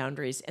state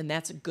boundaries, and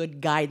that's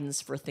good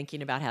guidance for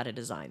thinking about how to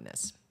design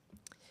this.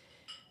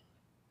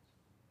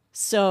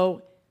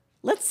 So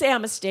let's say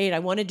I'm a state, I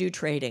want to do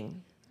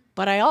trading,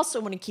 but I also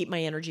want to keep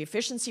my energy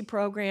efficiency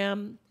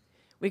program.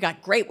 We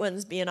got great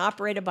ones being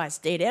operated by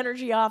state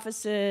energy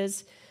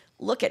offices.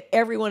 Look at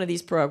every one of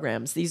these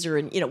programs. These are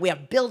in, we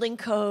have building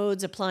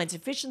codes, appliance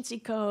efficiency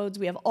codes.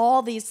 We have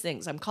all these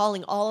things. I'm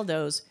calling all of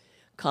those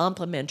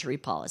complementary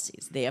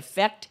policies. They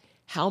affect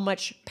how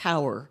much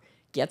power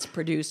gets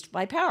produced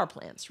by power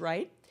plants,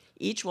 right?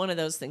 Each one of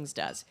those things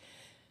does.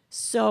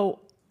 So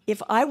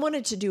if I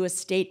wanted to do a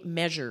state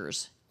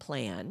measures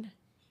plan,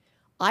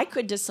 I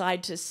could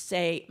decide to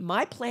say,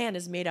 my plan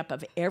is made up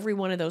of every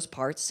one of those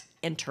parts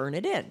and turn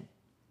it in,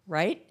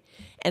 right?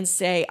 And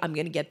say, I'm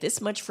going to get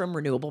this much from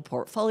renewable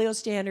portfolio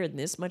standard and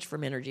this much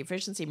from energy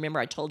efficiency. Remember,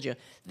 I told you,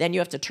 then you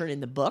have to turn in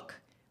the book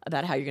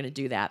about how you're going to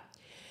do that.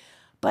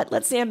 But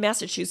let's say in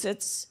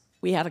Massachusetts,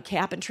 we have a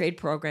cap and trade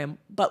program,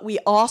 but we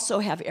also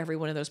have every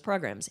one of those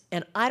programs.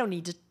 And I don't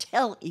need to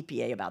tell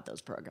EPA about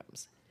those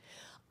programs.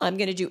 I'm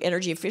going to do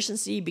energy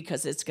efficiency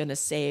because it's going to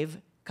save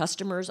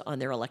customers on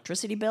their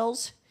electricity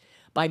bills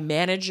by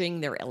managing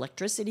their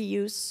electricity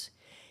use.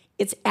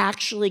 It's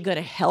actually going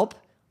to help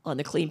on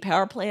the Clean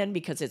Power Plan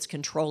because it's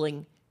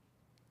controlling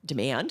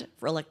demand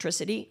for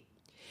electricity.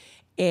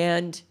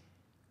 And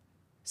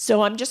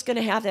so I'm just going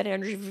to have that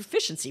energy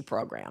efficiency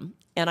program,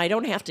 and I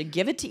don't have to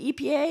give it to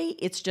EPA.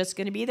 It's just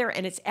going to be there,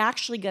 and it's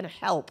actually going to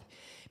help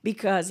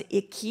because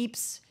it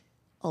keeps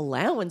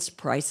allowance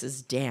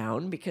prices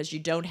down because you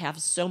don't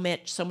have so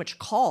much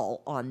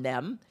call on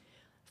them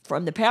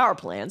from the power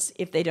plants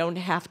if they don't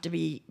have to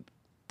be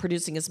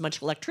producing as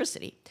much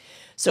electricity.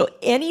 So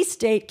any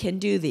state can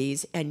do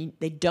these, and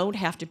they don't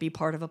have to be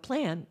part of a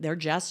plan. They're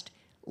just,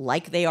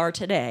 like they are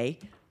today,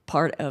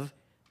 part of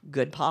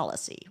good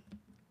policy.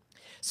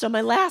 So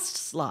my last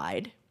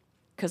slide,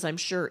 because I'm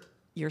sure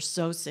you're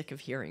so sick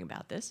of hearing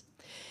about this,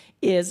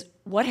 is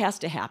what has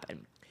to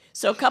happen.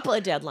 So a couple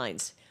of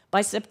deadlines.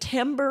 By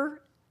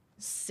September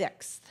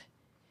 6th,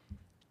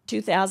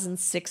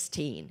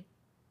 2016.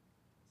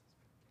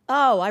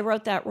 Oh, I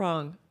wrote that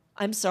wrong.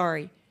 I'm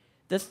sorry.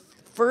 The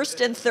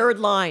first and third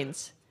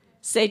lines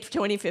say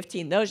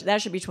 2015.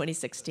 That should be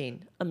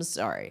 2016. I'm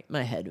sorry.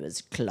 My head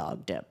was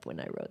clogged up when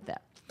I wrote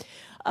that.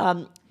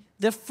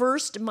 The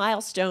first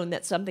milestone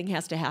that something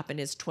has to happen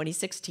is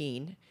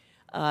 2016,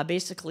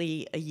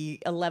 basically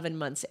 13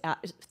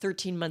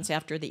 months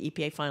after the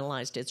EPA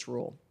finalized its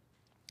rule.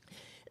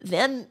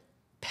 Then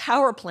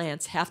power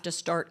plants have to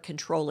start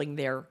controlling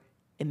their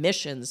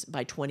emissions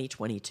by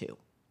 2022.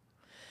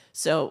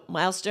 So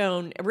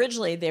milestone,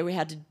 originally they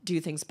had to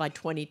do things by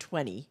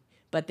 2020,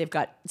 but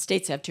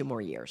states have 2 more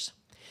years.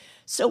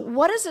 So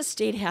what does a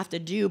state have to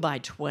do by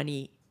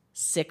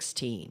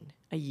 2016,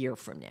 a year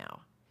from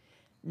now?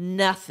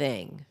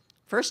 Nothing.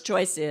 First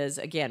choice is,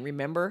 again,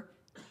 remember,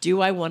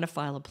 do I want to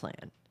file a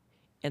plan?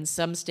 And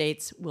some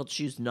states will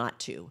choose not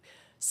to.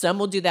 Some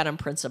will do that on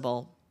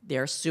principle.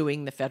 They're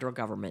suing the federal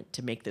government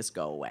to make this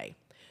go away.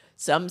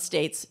 Some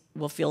states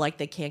will feel like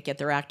they can't get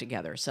their act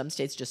together. Some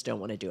states just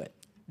don't want to do it.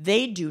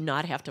 They do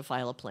not have to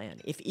file a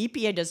plan. If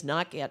EPA does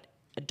not get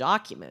a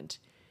document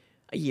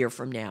a year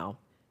from now,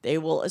 they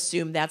will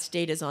assume that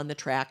state is on the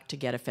track to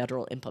get a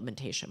federal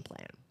implementation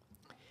plan.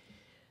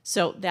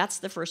 So that's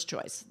the first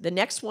choice. The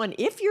next one,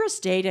 if you're a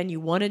state and you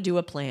want to do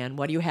a plan,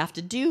 what do you have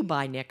to do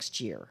by next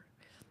year?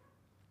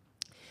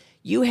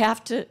 You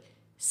have to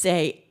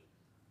say,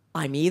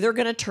 I'm either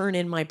going to turn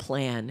in my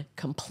plan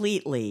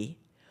completely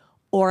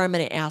or I'm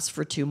going to ask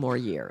for 2 more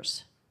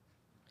years.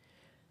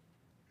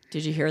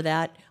 Did you hear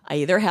that? I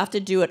either have to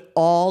do it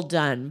all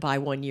done by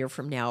 1 year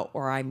from now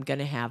or I'm going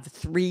to have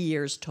 3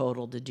 years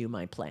total to do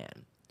my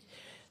plan.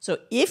 So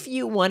if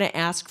you want to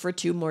ask for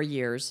 2 more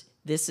years,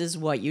 this is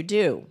what you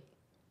do.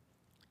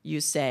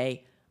 You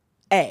say,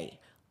 A,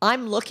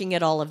 I'm looking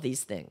at all of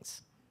these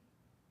things.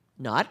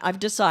 Not, I've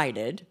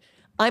decided.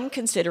 I'm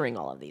considering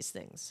all of these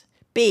things.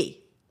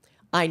 B,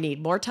 I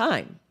need more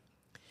time.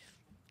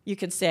 You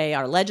could say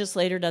our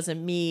legislator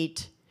doesn't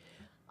meet.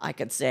 I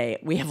could say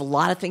we have a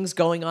lot of things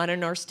going on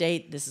in our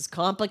state. This is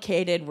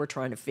complicated. We're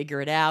trying to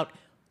figure it out.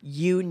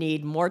 You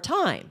need more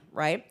time,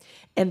 right?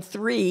 And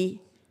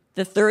 3,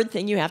 the third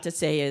thing you have to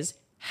say is,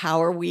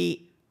 how are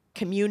we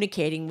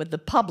communicating with the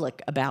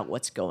public about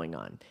what's going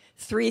on?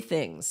 3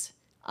 things.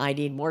 I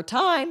need more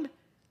time.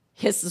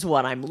 This is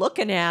what I'm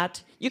looking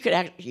at. You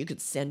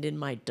could send in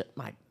my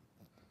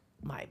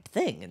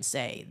thing and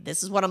say,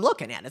 this is what I'm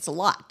looking at. It's a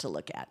lot to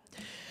look at.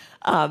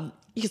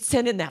 You could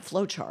send in that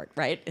flow chart,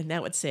 right? And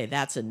that would say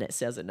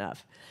says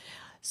enough.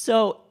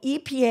 So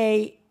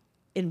EPA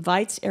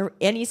invites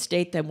any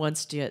state that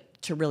wants to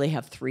really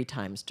have 3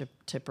 times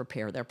to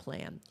prepare their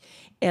plan.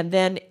 And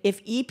then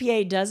if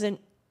EPA doesn't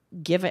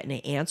give it an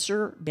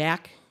answer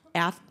back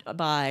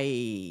by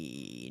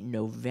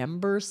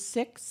November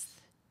 6th,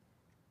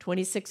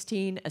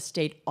 2016, a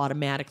state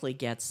automatically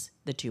gets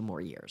the 2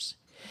 more years.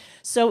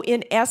 So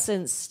in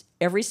essence,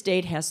 every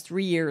state has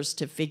 3 years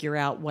to figure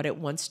out what it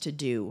wants to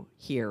do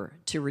here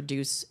to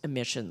reduce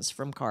emissions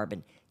from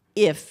carbon,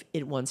 if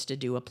it wants to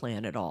do a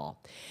plan at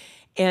all.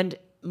 And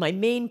my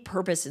main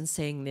purpose in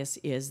saying this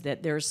is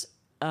that there's,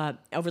 over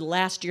the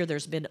last year,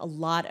 there's been a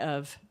lot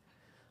of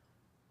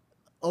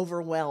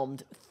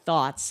overwhelmed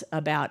thoughts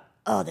about,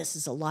 oh, this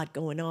is a lot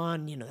going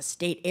on. You know, the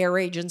state air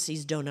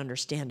agencies don't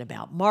understand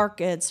about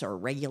markets or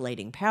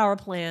regulating power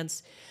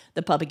plants.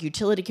 The public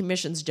utility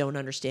commissions don't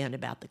understand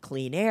about the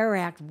Clean Air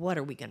Act. What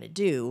are we going to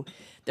do?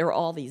 There are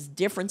all these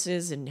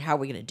differences, and how are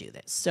we going to do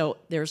this? So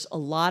there's a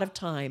lot of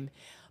time.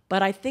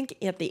 But I think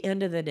at the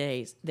end of the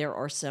day, there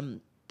are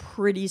some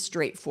pretty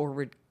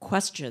straightforward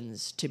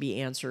questions to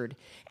be answered.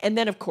 And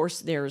then, of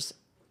course, there's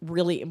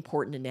really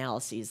important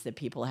analyses that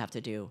people have to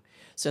do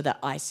so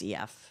that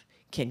ICF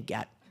can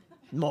get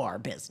more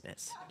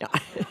business.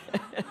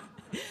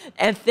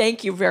 And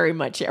thank you very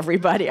much,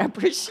 everybody. I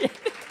appreciate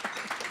it.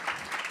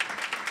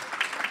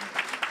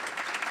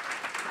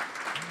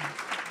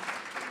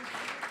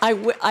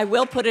 I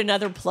will put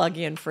another plug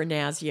in for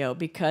NASEO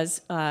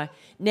because NASEO,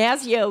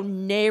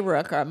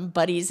 NARUC, our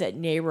buddies at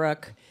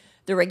NARUC,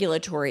 the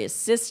Regulatory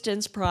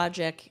Assistance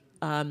Project,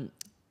 DOE,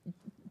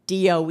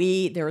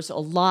 there's a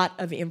lot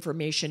of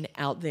information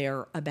out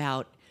there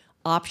about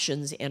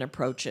options and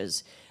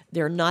approaches.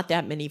 There are not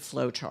that many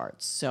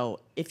flowcharts. So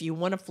if you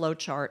want a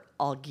flowchart,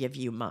 I'll give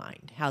you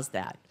mine. How's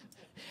that?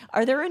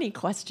 Are there any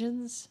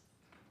questions,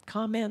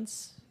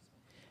 comments,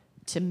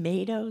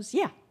 tomatoes?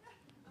 Yeah.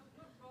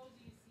 What role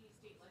do you see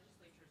state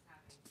legislatures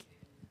having in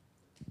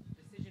the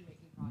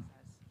decision-making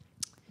process?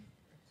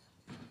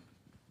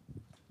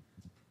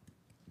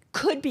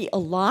 Could be a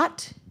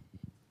lot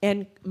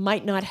and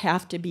might not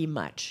have to be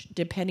much,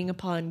 depending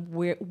upon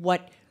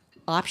what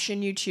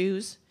option you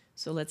choose.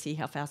 So let's see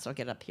how fast I'll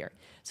get up here.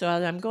 So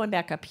I'm going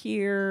back up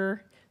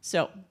here.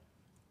 So,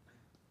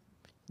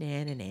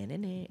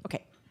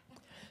 okay.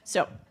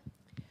 So,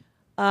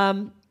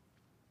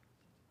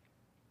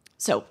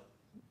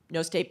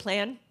 no state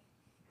plan,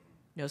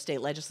 no state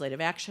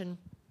legislative action,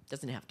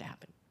 doesn't have to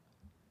happen.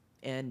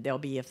 And there'll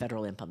be a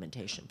federal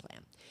implementation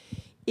plan.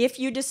 If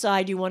you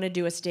decide you want to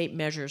do a state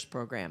measures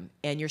program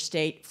and your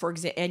state, for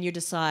example, and you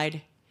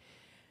decide,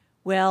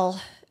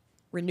 well,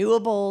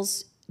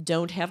 renewables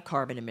don't have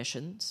carbon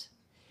emissions,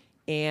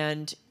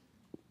 and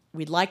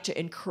we'd like to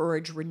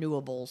encourage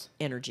renewables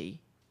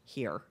energy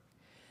here,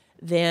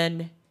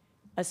 then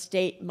a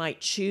state might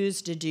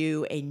choose to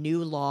do a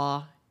new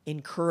law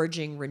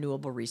encouraging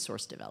renewable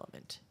resource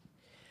development.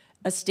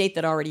 A state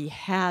that already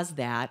has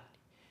that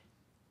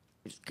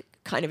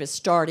kind of is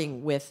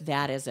starting with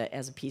that as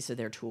a piece of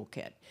their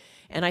toolkit.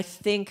 And I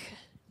think,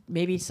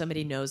 maybe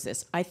somebody knows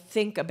this, I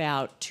think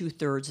about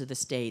 2/3 of the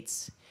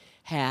states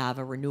have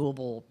a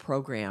renewable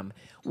program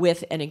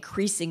with an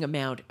increasing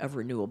amount of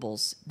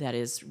renewables that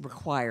is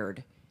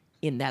required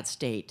in that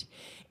state.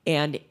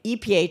 And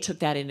EPA took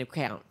that into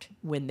account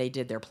when they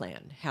did their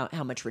plan,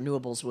 how much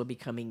renewables will be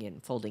coming in,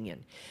 folding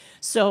in.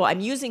 So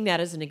I'm using that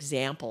as an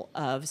example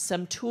of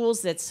some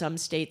tools that some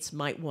states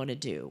might want to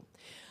do.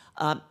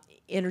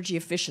 Energy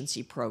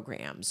efficiency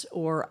programs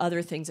or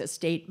other things a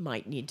state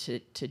might need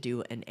to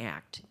do and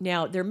act.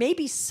 Now, there may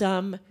be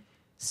some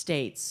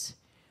states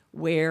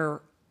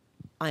where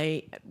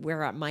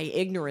my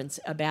ignorance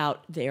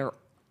about their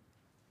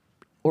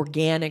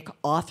organic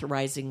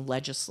authorizing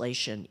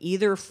legislation,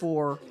 either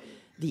for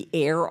the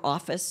Air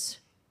Office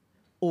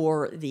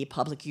or the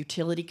Public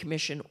Utility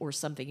Commission or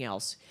something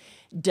else,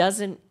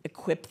 doesn't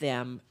equip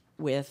them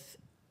with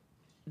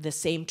the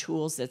same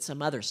tools that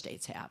some other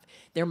states have.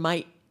 There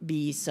might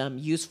be some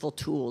useful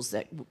tools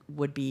that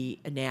would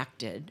be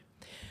enacted.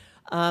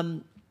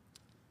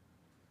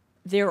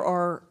 There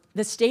are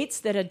the states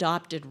that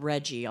adopted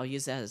RGGI, I'll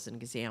use that as an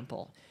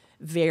example,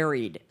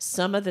 varied.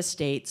 Some of the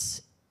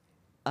states,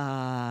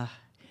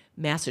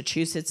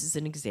 Massachusetts is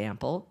an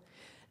example,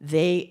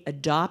 they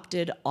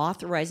adopted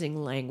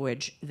authorizing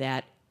language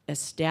that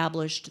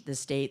established the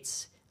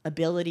state's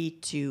ability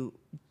to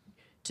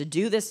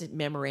do this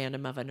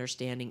memorandum of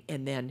understanding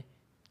and then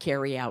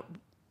carry out,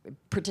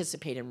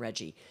 participate in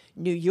RGGI.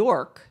 New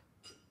York,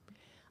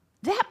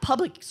 that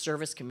Public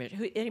Service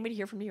Commission, anybody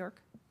here from New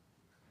York?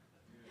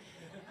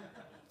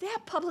 That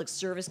Public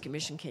Service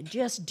Commission can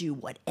just do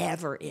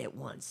whatever it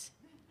wants.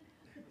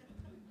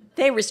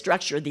 They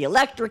restructured the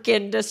electric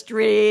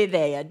industry.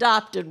 They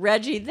adopted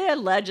RGGI. Their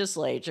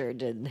legislature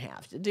didn't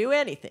have to do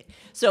anything.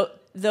 So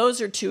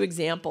those are two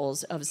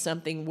examples of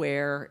something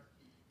where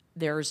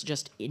there's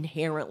just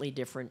inherently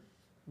different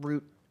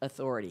root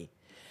authority.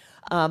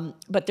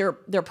 But there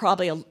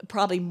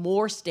probably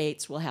more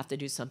states will have to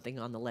do something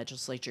on the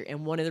legislature.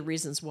 And one of the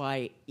reasons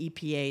why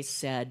EPA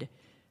said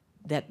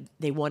that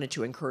they wanted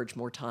to encourage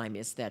more time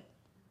is that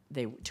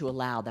to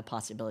allow the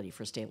possibility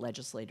for state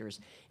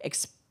legislators,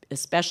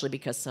 especially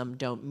because some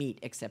don't meet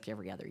except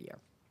every other year.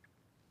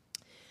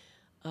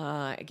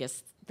 I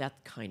guess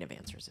that kind of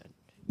answers it.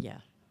 Yeah,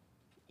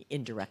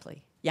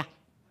 indirectly. Yeah.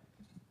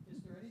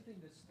 Is there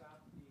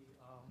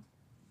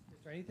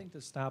anything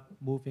to stop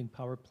moving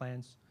power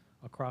plants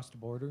across the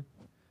border?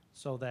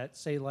 So that,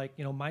 say, like,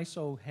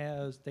 MISO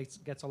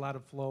gets a lot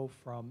of flow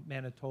from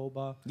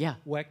Manitoba. Yeah.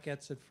 WEC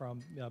gets it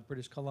from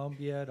British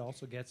Columbia. It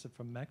also gets it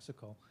from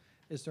Mexico.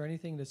 Is there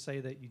anything to say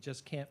that you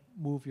just can't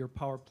move your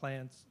power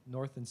plants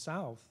north and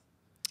south?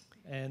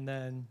 And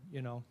then,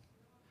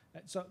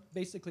 so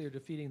basically you're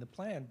defeating the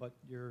plan, but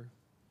you're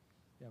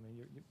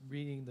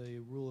reading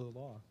the rule of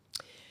law.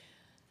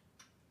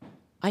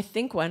 I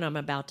think what I'm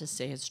about to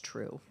say is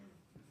true.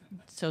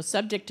 So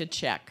subject to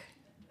check.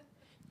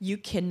 You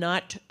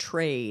cannot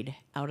trade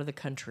out of the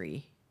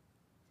country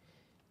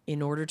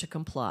in order to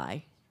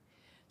comply.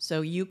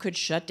 So you could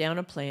shut down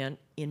a plant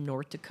in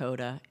North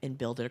Dakota and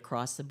build it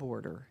across the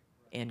border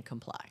and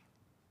comply.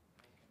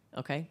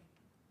 Okay?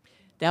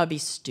 That would be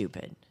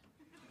stupid.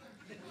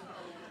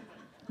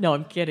 No,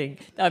 I'm kidding.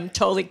 I'm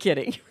totally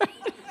kidding. There's a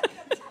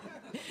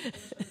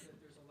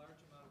large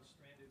amount of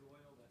stranded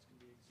oil that's going to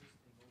be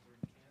existing over in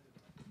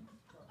Canada from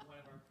one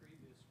of our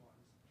previous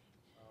ones.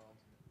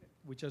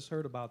 We just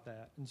heard about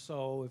that. And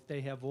so if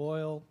they have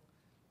oil,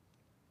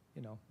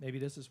 maybe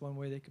this is one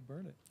way they could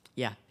burn it.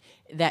 Yeah,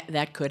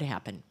 that could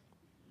happen.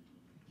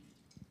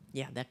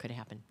 Yeah, that could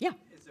happen. Yeah.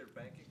 Is there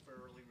banking for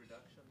early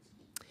reductions?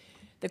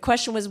 The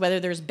question was whether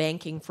there's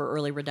banking for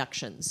early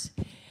reductions.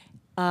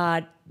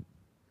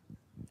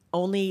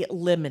 Only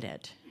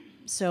limited.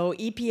 So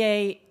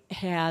EPA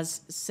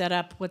has set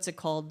up, what's it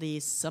called,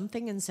 the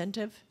something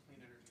incentive?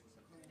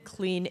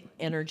 Clean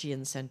Energy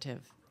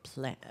Incentive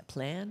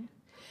Plan?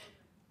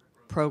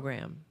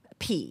 Program.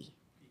 P.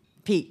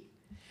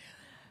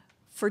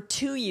 For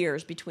 2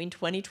 years, between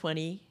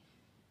 2020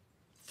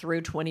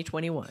 through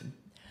 2021,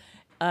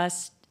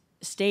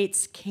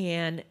 states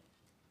can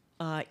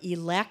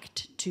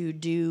elect to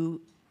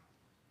do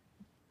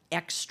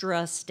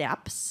extra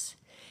steps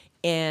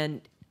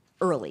and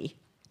early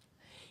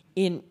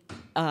in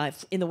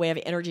the way of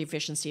energy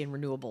efficiency and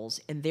renewables,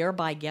 and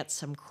thereby get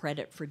some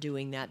credit for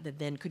doing that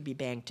then could be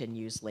banked and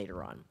used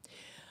later on.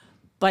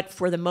 But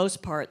for the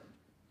most part,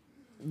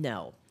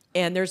 no.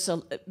 And there's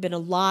been a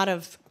lot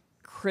of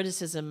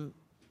criticism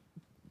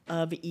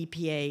of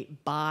EPA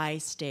by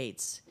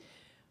states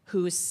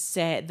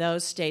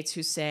those states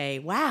who say,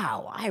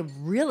 wow, I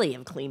really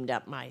have cleaned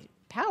up my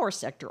power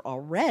sector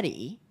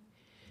already,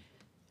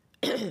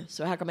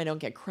 so how come I don't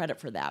get credit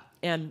for that?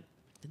 And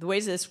the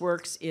ways this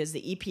works is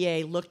the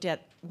EPA looked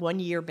at 1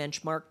 year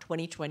benchmark,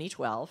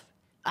 2012.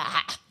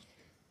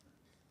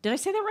 Did I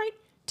say that right?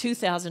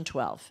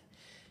 2012.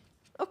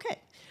 Okay.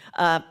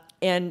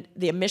 And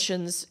the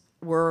emissions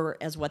were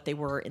as what they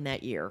were in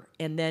that year.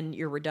 And then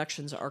your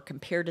reductions are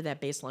compared to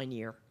that baseline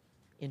year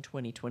in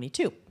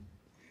 2022.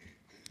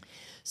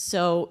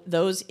 So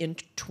those in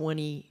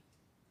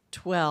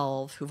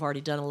 2012 who've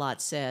already done a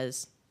lot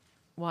says,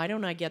 why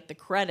don't I get the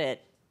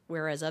credit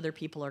whereas other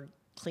people are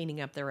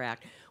cleaning up their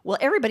act? Well,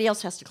 everybody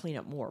else has to clean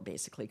up more,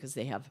 basically, because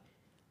they have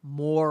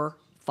more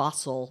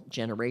fossil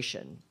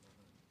generation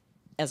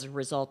as a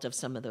result of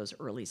some of those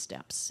early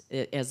steps,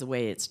 as the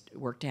way it's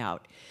worked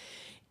out.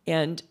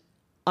 And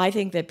I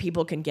think that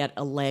people can get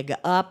a leg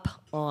up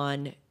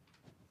on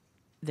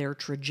their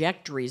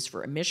trajectories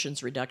for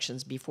emissions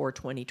reductions before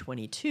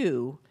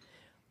 2022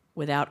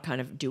 without kind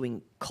of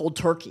doing cold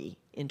turkey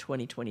in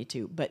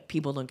 2022, but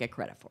people don't get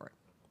credit for it.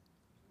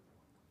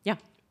 Yeah.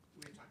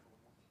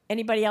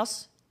 Anybody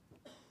else?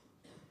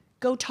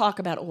 Go talk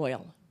about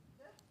oil.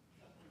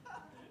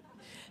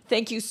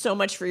 Thank you so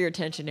much for your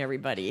attention,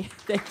 everybody.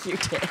 Thank you,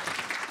 Ted.